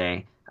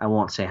birthday. I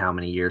won't say how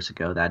many years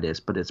ago that is,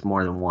 but it's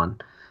more than one.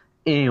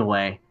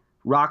 Anyway,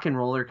 Rock and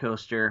Roller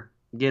Coaster,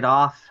 get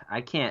off.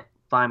 I can't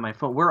find my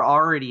phone. We're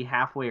already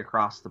halfway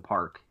across the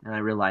park, and I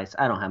realized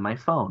I don't have my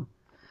phone.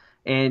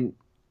 And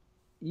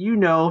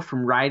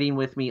from riding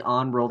with me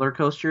on roller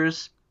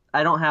coasters,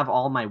 I don't have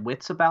all my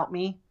wits about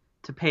me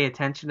to pay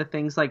attention to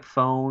things like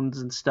phones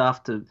and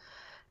stuff.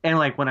 And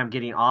like when I'm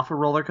getting off a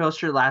roller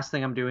coaster, last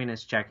thing I'm doing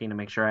is checking to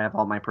make sure I have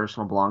all my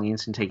personal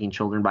belongings and taking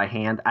children by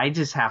hand. I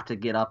just have to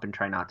get up and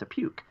try not to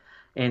puke.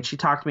 And she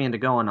talked me into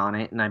going on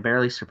it, and I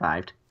barely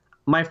survived.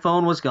 My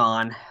phone was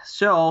gone,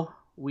 so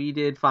we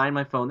did Find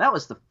My Phone. That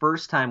was the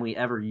first time we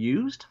ever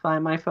used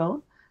Find My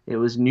Phone. It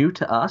was new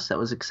to us. That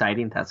was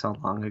exciting. That's how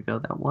long ago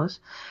that was.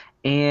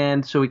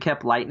 And so we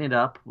kept lighting it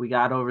up. We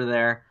got over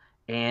there,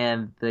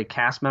 and the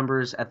cast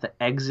members at the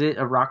exit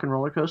of Rock and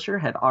Roller Coaster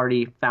had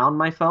already found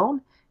my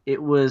phone.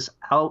 It was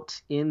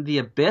out in the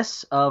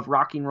abyss of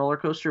Rocking Roller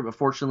Coaster, but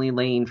fortunately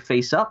laying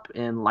face up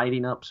and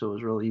lighting up, so it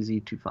was real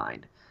easy to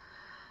find.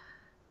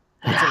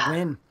 That's a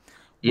win.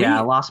 Yeah,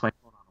 I lost my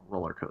phone on a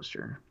roller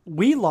coaster.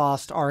 We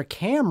lost our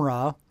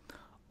camera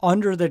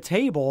under the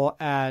table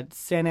at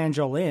San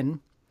Angelo Inn.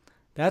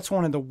 That's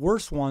one of the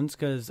worst ones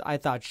because I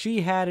thought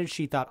she had it.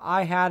 She thought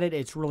I had it.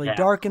 It's really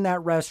dark in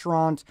that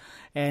restaurant,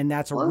 and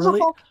that's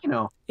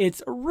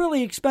it's a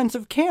really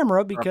expensive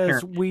camera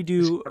because we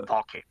do.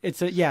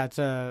 It's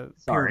a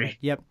pyramid.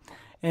 Yep.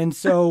 And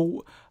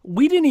so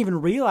we didn't even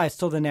realize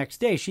till the next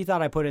day. She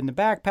thought I put it in the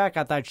backpack.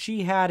 I thought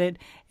she had it,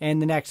 and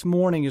the next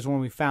morning is when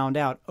we found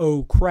out.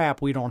 Oh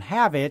crap, we don't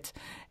have it,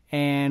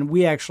 and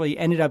we actually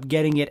ended up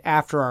getting it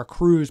after our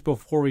cruise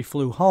before we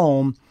flew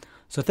home.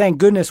 So thank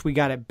goodness we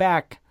got it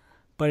back.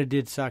 But it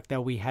did suck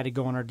that we had to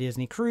go on our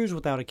Disney cruise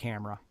without a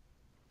camera.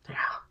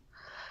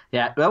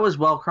 Yeah, that was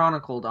well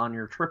chronicled on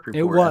your trip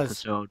report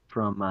episode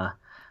from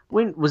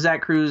when was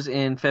that cruise?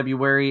 In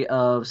February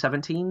of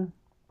 17?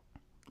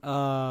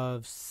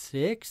 Of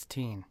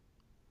 16.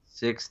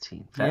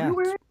 16.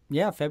 February?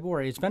 Yeah,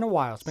 February. It's been a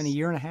while. It's been a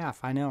year and a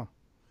half. I know.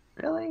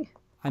 Really?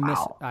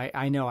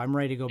 I know. I'm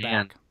ready to go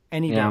back.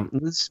 Any day.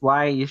 This is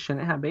why you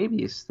shouldn't have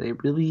babies. They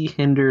really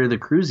hinder the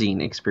cruising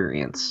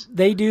experience.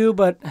 They do,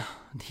 but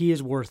he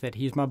is worth it.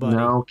 He's my buddy.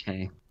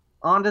 Okay.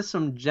 On to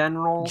some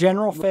general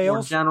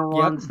fails. General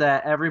ones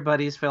that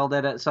everybody's failed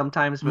at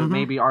sometimes, but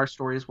maybe our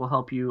stories will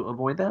help you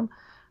avoid them.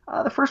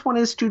 The first one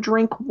is to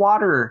drink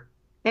water.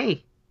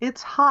 Hey,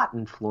 it's hot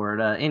in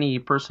Florida. Any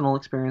personal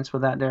experience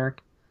with that, Derek?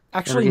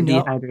 Actually, ever get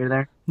no. dehydrated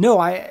there? No,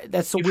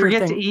 that's the weird thing. You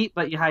forget to eat,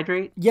 but you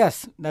hydrate?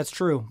 Yes, that's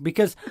true.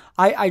 Because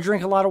I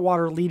drink a lot of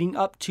water leading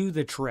up to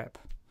the trip.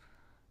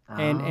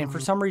 And for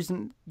some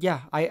reason,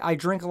 I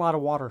drink a lot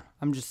of water.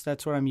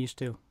 That's what I'm used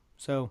to.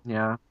 So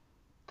yeah.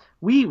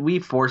 We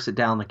force it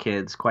down the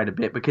kids quite a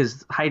bit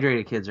because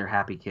hydrated kids are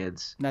happy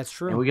kids. That's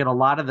true. And we get a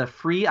lot of the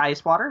free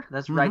ice water.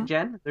 That's right,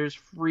 Jen. There's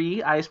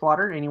free ice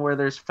water anywhere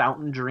there's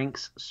fountain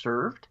drinks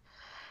served.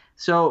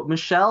 So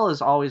Michelle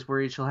is always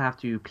worried she'll have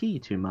to pee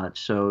too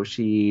much, so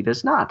she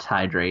does not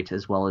hydrate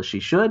as well as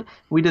she should.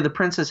 We did the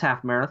Princess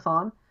Half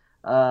Marathon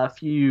a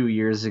few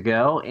years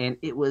ago, and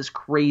it was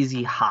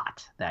crazy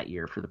hot that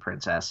year for the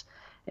Princess.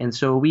 And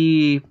so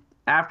we,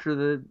 after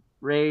the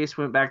race,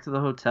 went back to the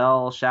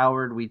hotel,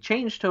 showered, we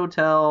changed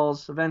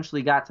hotels,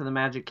 eventually got to the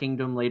Magic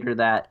Kingdom later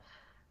that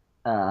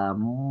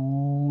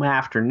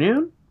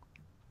afternoon.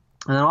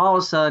 And then all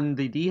of a sudden,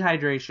 the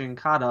dehydration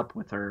caught up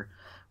with her.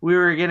 We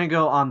were going to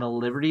go on the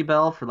Liberty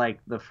Bell for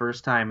like the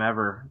first time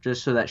ever,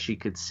 just so that she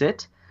could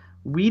sit.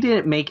 We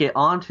didn't make it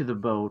onto the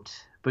boat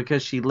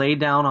because she laid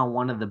down on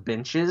one of the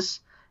benches.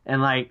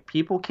 And like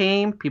people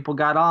came, people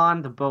got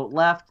on, the boat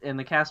left, and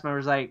the cast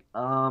member's like,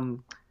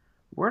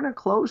 we're going to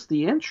close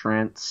the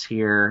entrance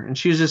here. And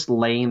she was just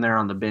laying there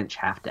on the bench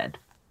half dead.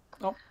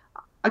 Oh.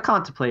 I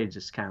contemplated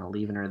just kind of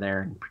leaving her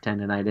there and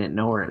pretending I didn't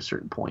know her at a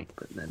certain point.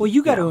 But then, Well,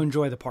 you got to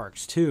enjoy the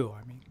parks too.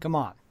 I mean, come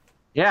on.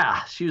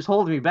 Yeah, she was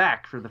holding me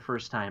back for the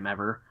first time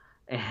ever,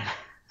 and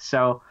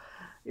so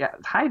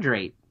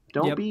hydrate.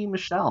 Don't be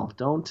Michelle.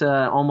 Don't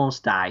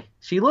almost die.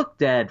 She looked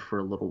dead for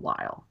a little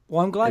while.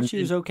 Well, I'm glad she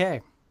was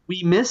okay.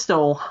 We missed the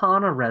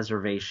Ohana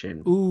reservation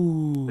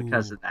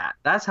because of that.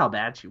 That's how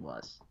bad she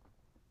was.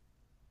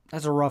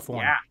 That's a rough one.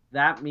 Yeah,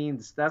 that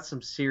means that's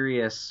some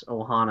serious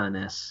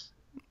Ohana-ness.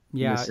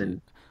 Yeah.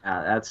 Missing.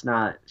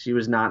 She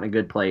was not in a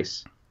good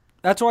place.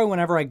 That's why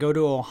whenever I go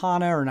to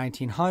Ohana or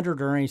 1900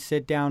 or any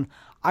sit down,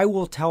 I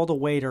will tell the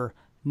waiter,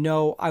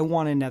 no, I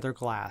want another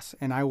glass.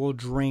 And I will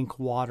drink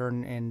water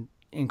and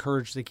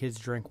encourage the kids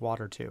to drink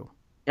water too.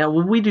 Yeah,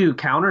 when we do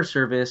counter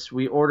service,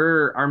 we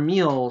order our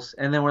meals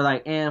and then we're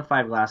like, 5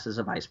 glasses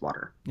of ice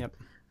water. Yep.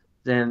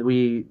 Then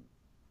we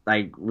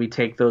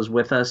take those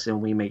with us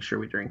and we make sure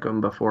we drink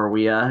them before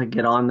we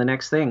get on the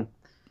next thing.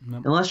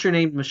 Yep. Unless you're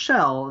named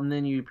Michelle and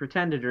then you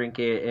pretend to drink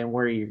it and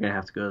you're going to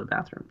have to go to the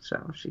bathroom.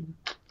 So she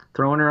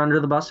throwing her under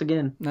the bus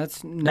again.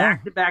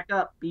 Back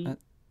up. Beep,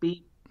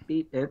 beep,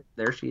 beep.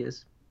 There she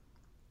is.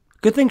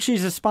 Good thing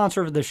she's a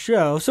sponsor of the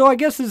show. So I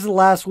guess this is the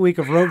last week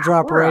of Rope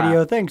Drop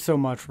Radio. Thanks so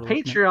much for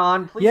listening.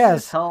 Patreon,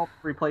 please help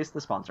replace the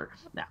sponsor.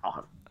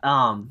 Now,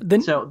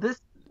 so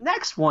this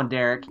next one,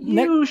 Derek,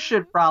 you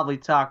should probably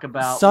talk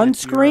about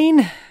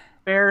sunscreen.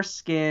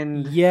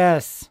 Fair-skinned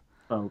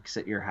folks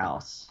at your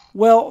house.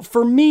 Well,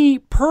 for me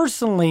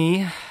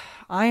personally,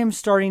 I am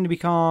starting to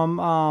become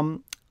a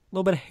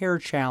little bit hair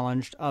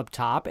challenged up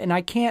top, and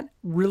I can't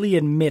really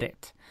admit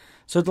it.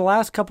 So the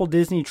last couple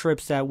Disney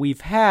trips that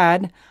we've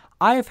had,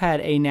 I've had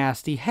a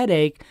nasty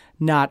headache,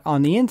 not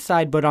on the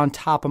inside, but on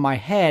top of my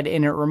head,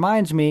 and it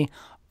reminds me,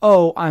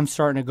 I'm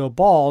starting to go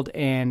bald,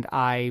 and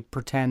I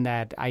pretend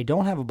that I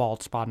don't have a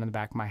bald spot in the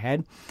back of my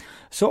head.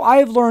 So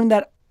I've learned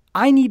that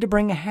I need to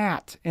bring a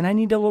hat, and I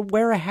need to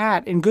wear a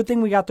hat, and good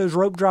thing we got those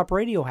Rope Drop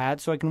Radio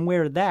hats, so I can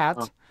wear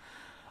that.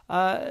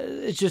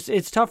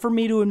 It's tough for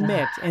me to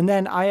admit. And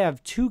then I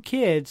have 2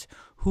 kids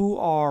who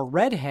are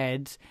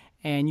redheads,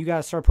 and you got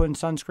to start putting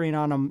sunscreen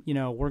on them. You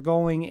know, we're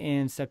going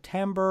in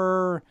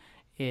September.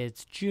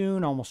 It's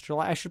June, almost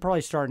July. I should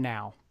probably start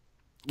now.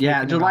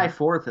 Yeah, July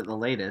 4th at the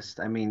latest.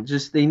 I mean,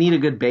 they need a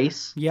good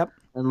base. Yep.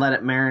 And let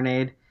it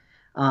marinate.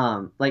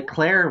 Like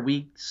Claire,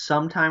 we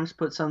sometimes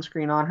put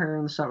sunscreen on her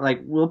in the summer.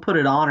 Like, we'll put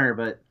it on her,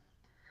 but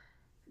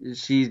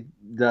she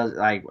does,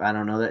 I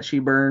don't know that she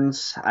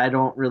burns. I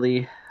don't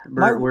really.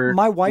 My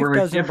wife we're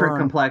doesn't a different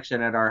burn.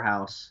 Complexion at our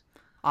house.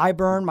 I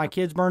burn, my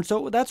kids burn.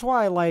 So that's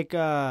why I like,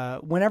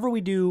 whenever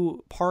we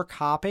do park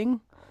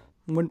hopping,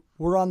 when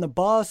we're on the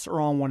bus or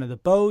on one of the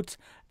boats,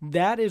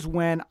 that is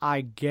when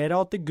I get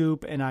out the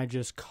goop and I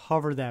just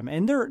cover them.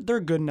 And they're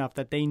good enough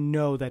that they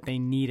know that they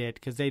need it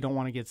because they don't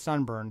want to get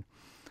sunburned.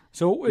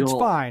 So it's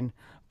fine.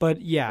 But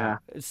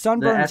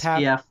sunburns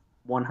have... The SPF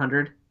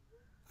 100?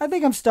 I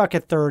think I'm stuck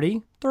at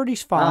 30.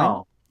 30's fine.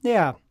 Oh.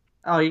 Yeah.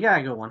 Oh, you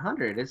gotta go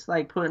 100. It's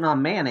like putting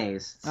on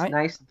mayonnaise. It's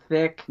nice and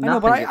thick. I know,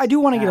 but I do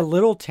want to get a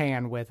little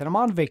tan with it. I'm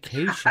on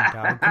vacation,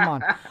 Doug. Come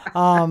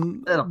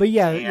on. But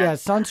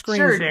sunscreen.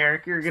 Sure,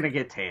 Derek, you're gonna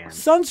get tan.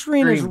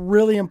 Sunscreen is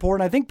really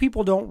important. I think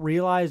people don't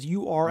realize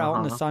you are out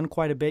in the sun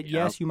quite a bit. Yep.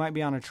 Yes, you might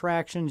be on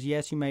attractions.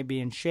 Yes, you might be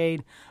in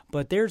shade,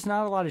 but there's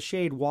not a lot of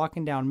shade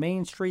walking down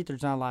Main Street.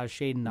 There's not a lot of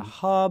shade in the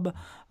hub.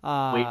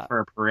 Wait for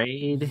a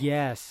parade.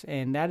 Yes,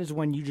 and that is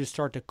when you just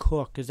start to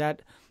cook because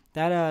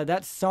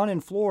that sun in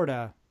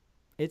Florida.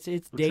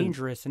 It's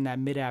dangerous in that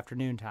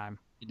mid-afternoon time.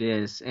 It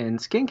is. And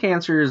skin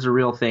cancer is a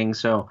real thing,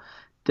 so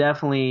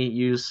definitely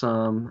use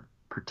some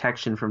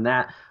protection from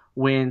that.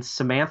 When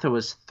Samantha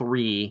was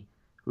 3,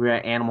 we were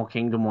at Animal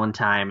Kingdom one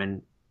time,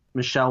 and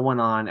Michelle went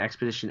on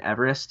Expedition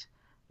Everest,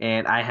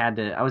 and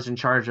I was in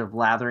charge of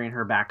lathering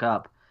her back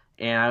up.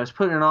 And I was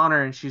putting it on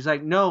her, and she's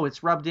like, no,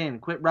 it's rubbed in.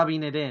 Quit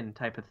rubbing it in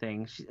type of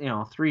thing. She,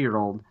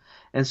 3-year-old.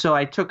 And so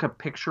I took a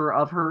picture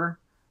of her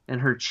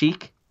and her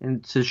cheek,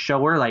 and to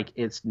show her, like,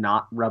 it's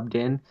not rubbed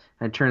in,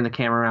 and turned the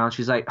camera around.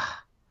 She's like,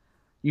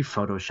 you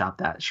photoshopped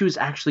that. She was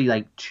actually,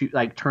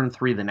 turned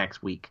 3 the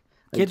next week.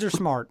 Like, kids are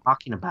smart. What are you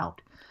talking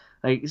about?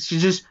 Like,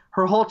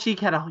 her whole cheek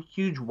had a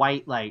huge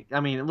white,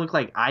 it looked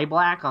like eye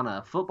black on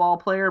a football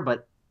player,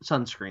 but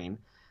sunscreen.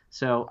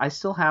 So I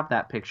still have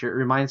that picture. It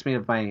reminds me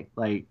of my,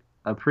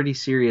 a pretty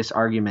serious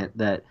argument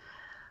that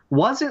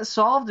wasn't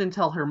solved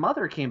until her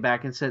mother came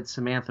back and said,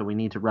 Samantha, we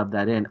need to rub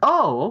that in.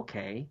 Oh,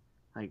 okay.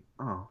 Like,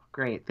 oh,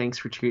 great. Thanks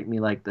for treating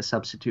me like the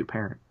substitute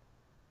parent.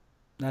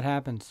 That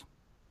happens.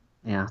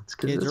 Yeah. It's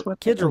because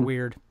kids are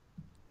weird.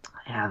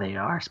 Yeah, they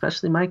are.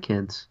 Especially my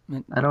kids.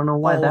 I don't know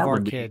why that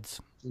would be. Kids.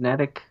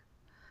 Genetic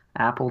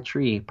apple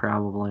tree,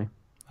 probably.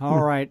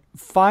 All right.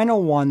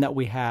 Final one that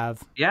we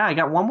have. Yeah, I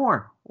got one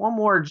more. One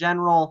more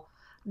general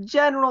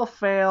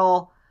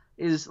fail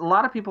is a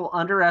lot of people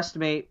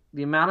underestimate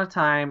the amount of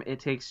time it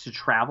takes to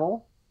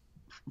travel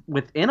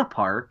within a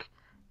park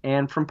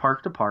and from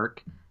park to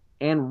park.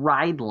 And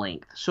ride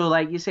length. So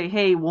you say,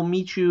 hey, we'll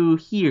meet you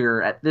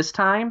here at this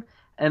time.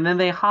 and then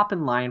they hop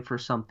in line for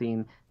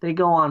something, they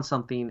go on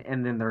something,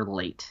 and then they're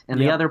late, and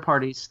the other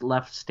party's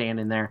left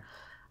standing there.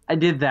 I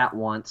did that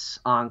once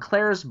on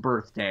Claire's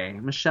birthday.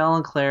 Michelle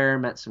and Claire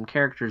met some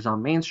characters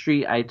on Main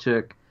Street. I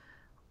took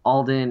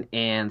Alden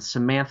and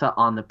Samantha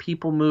on the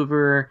People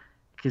Mover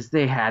because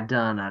they had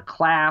done a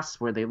class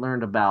where they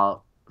learned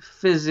about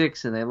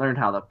physics and they learned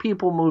how the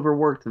People Mover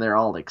worked, and they're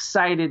all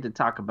excited to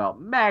talk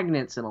about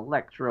magnets and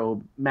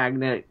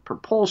electromagnetic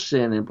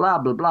propulsion and blah,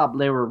 blah, blah.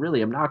 They were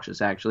really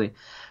obnoxious, actually.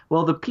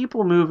 Well, the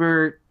People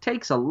Mover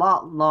takes a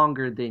lot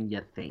longer than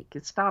you think.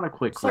 It's not a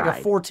quick ride.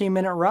 It's like a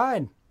 14-minute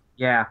ride.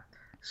 Yeah.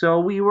 So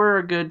we were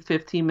a good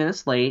 15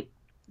 minutes late.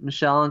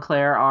 Michelle and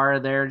Claire are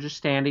there just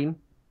standing.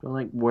 They're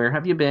like, where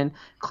have you been?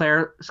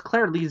 Claire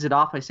leads it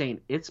off by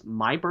saying, it's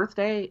my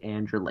birthday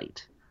and you're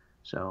late.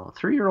 So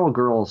 3-year-old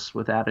girls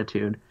with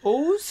attitude.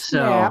 Oh,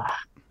 snap. So,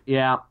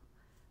 yeah,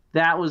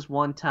 that was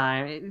one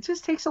time. It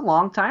just takes a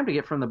long time to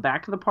get from the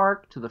back of the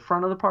park to the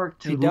front of the park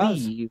to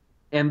leave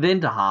and then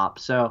to hop.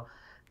 So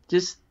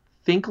just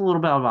think a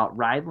little bit about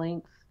ride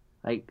length.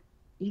 Like,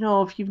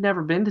 if you've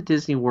never been to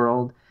Disney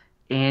World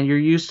and you're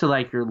used to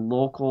like your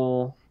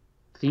local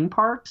theme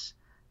parks,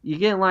 you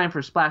get in line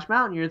for Splash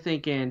Mountain, you're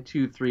thinking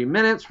 2-3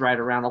 minutes, right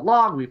around a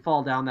log, we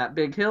fall down that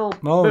big hill.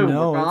 Oh, boom,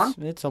 no, we're gone.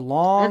 it's a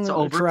long It's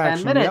over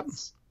attraction. 10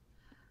 minutes. Yep.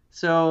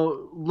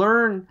 So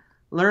learn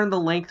the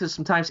length of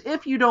some times.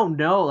 If you don't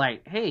know,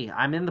 like, hey,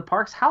 I'm in the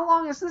parks, how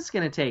long is this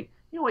going to take?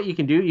 You know what you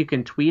can do? You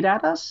can tweet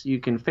at us. You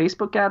can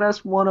Facebook at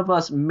us. One of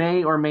us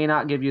may or may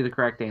not give you the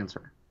correct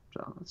answer.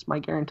 So that's my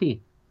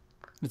guarantee.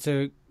 It's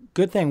a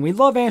good thing. We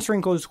love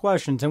answering those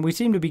questions, and we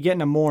seem to be getting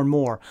them more and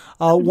more.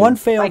 One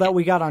fail that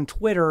we got on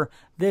Twitter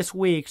this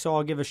week, so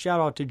I'll give a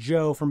shout-out to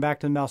Joe from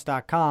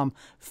BackToTheMouse.com.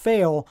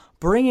 Fail,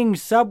 bringing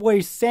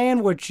Subway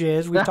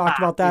sandwiches. We talked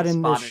about that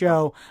in the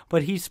show,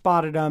 but he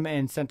spotted them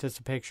and sent us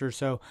a picture.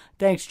 So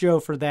thanks, Joe,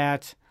 for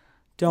that.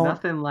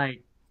 Nothing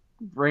like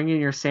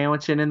bringing your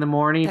sandwich in the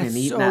morning and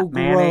eating so that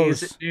mayonnaise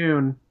gross. at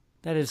noon.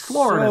 That is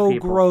Florida so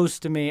people. gross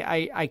to me.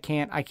 I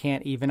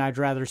can't even. I'd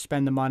rather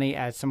spend the money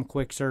at some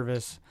quick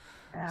service.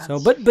 So,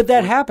 but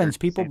that happens.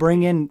 People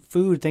bring in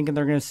food thinking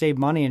they're going to save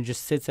money and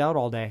just sits out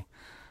all day,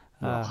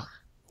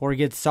 or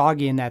gets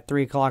soggy in that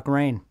 3:00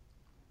 rain.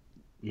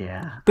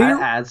 Yeah,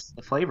 that adds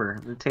the flavor.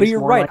 It tastes but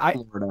you're more right. like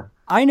Florida.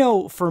 I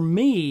know for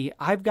me,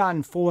 I've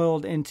gotten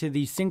foiled into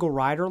the single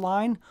rider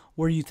line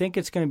where you think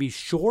it's going to be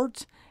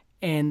short,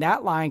 and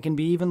that line can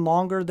be even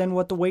longer than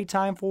what the wait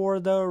time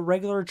for the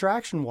regular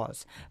attraction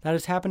was. That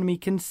has happened to me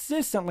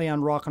consistently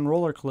on Rock and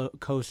Roller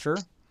Coaster.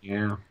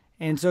 Yeah.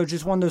 And so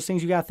just one of those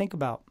things you got to think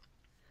about.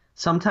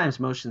 Sometimes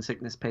motion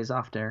sickness pays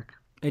off, Derek.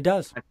 It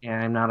does.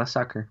 Yeah, I'm not a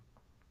sucker.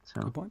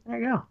 So Good point. There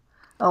you go.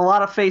 A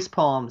lot of face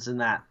palms in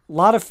that. A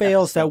lot of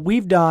fails that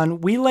we've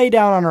done. We lay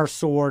down on our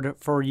sword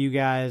for you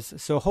guys,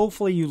 so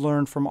hopefully you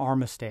learn from our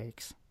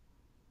mistakes.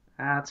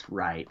 That's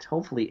right.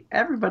 Hopefully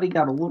everybody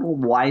got a little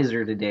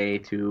wiser today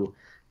to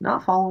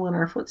not follow in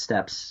our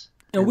footsteps.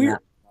 And we're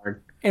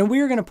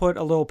going to put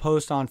a little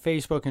post on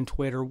Facebook and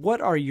Twitter.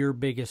 What are your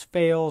biggest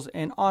fails?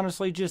 And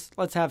honestly, just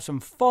let's have some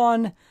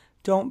fun.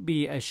 Don't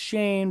be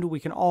ashamed.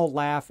 We can all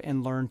laugh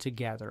and learn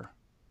together.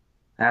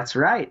 That's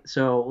right.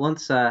 So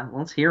let's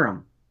hear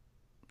them.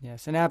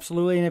 Yes, and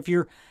absolutely. And if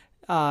you're,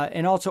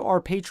 and also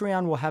our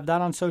Patreon, we'll have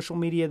that on social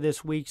media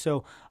this week.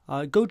 So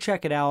go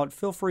check it out.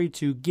 Feel free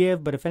to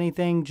give. But if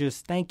anything,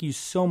 just thank you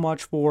so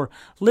much for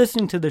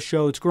listening to the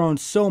show. It's grown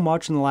so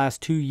much in the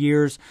last 2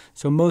 years.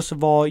 So most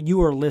of all,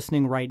 you are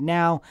listening right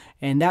now,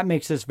 and that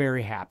makes us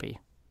very happy.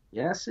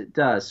 Yes, it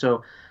does.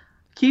 So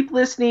keep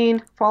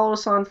listening. Follow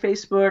us on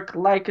Facebook.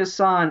 Like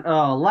us on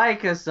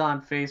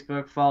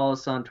Facebook. Follow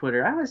us on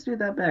Twitter. I always do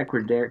that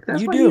backward, Derek.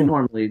 That's why you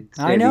normally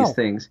say these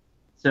things.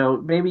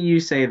 So maybe you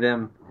say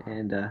them,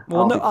 and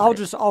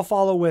I'll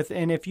follow with.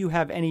 And if you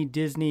have any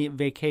Disney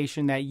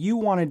vacation that you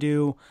want to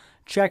do,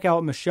 check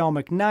out Michelle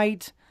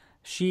McKnight.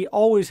 She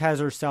always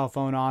has her cell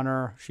phone on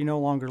her. She no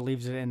longer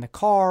leaves it in the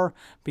car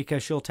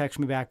because she'll text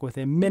me back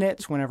within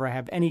minutes whenever I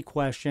have any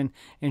question,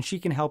 and she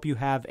can help you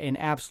have an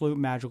absolute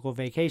magical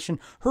vacation.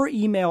 Her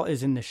email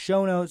is in the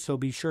show notes, so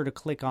be sure to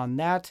click on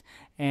that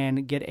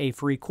and get a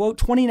free quote.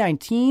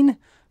 2019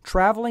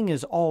 traveling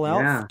is all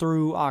out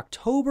through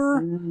October.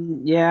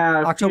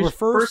 October 1st.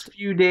 First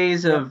few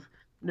days of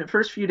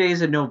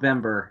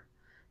November.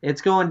 It's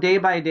going day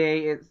by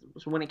day.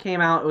 So when it came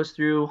out, it was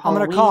through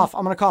Halloween.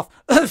 I'm gonna cough.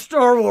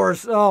 Star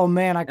Wars. Oh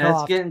man, I coughed. And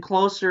it's getting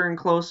closer and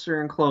closer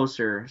and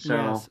closer.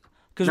 So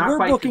because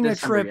we're booking a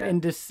trip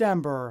in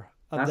December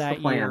of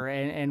that year,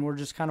 and we're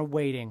just kind of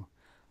waiting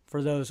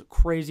for those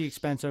crazy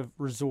expensive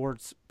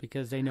resorts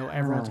because they know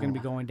everyone's going to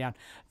be going down.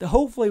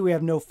 Hopefully, we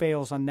have no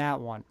fails on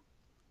that one.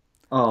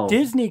 Oh,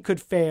 Disney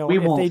could fail. We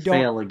if won't they don't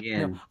fail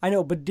again. No, I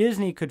know, but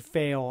Disney could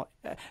fail.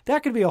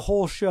 That could be a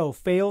whole show.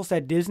 Fails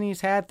that Disney's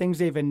had, things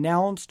they've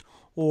announced,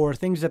 or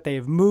things that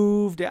they've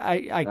moved. I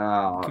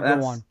could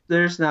go on.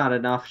 There's not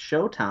enough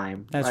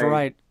showtime. That's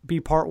right. Be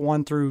part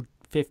 1 through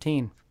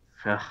 15.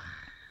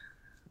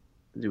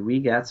 Dude, we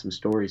got some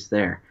stories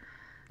there.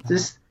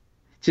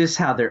 Just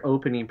how their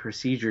opening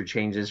procedure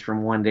changes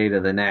from one day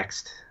to the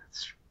next.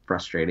 It's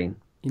frustrating.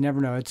 You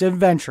never know. It's an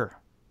adventure.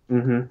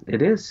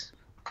 It is.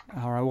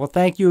 All right. Well,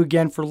 thank you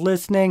again for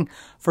listening.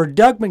 For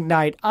Doug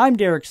McKnight, I'm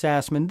Derek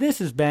Sassman. This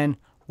has been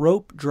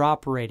Rope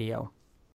Drop Radio.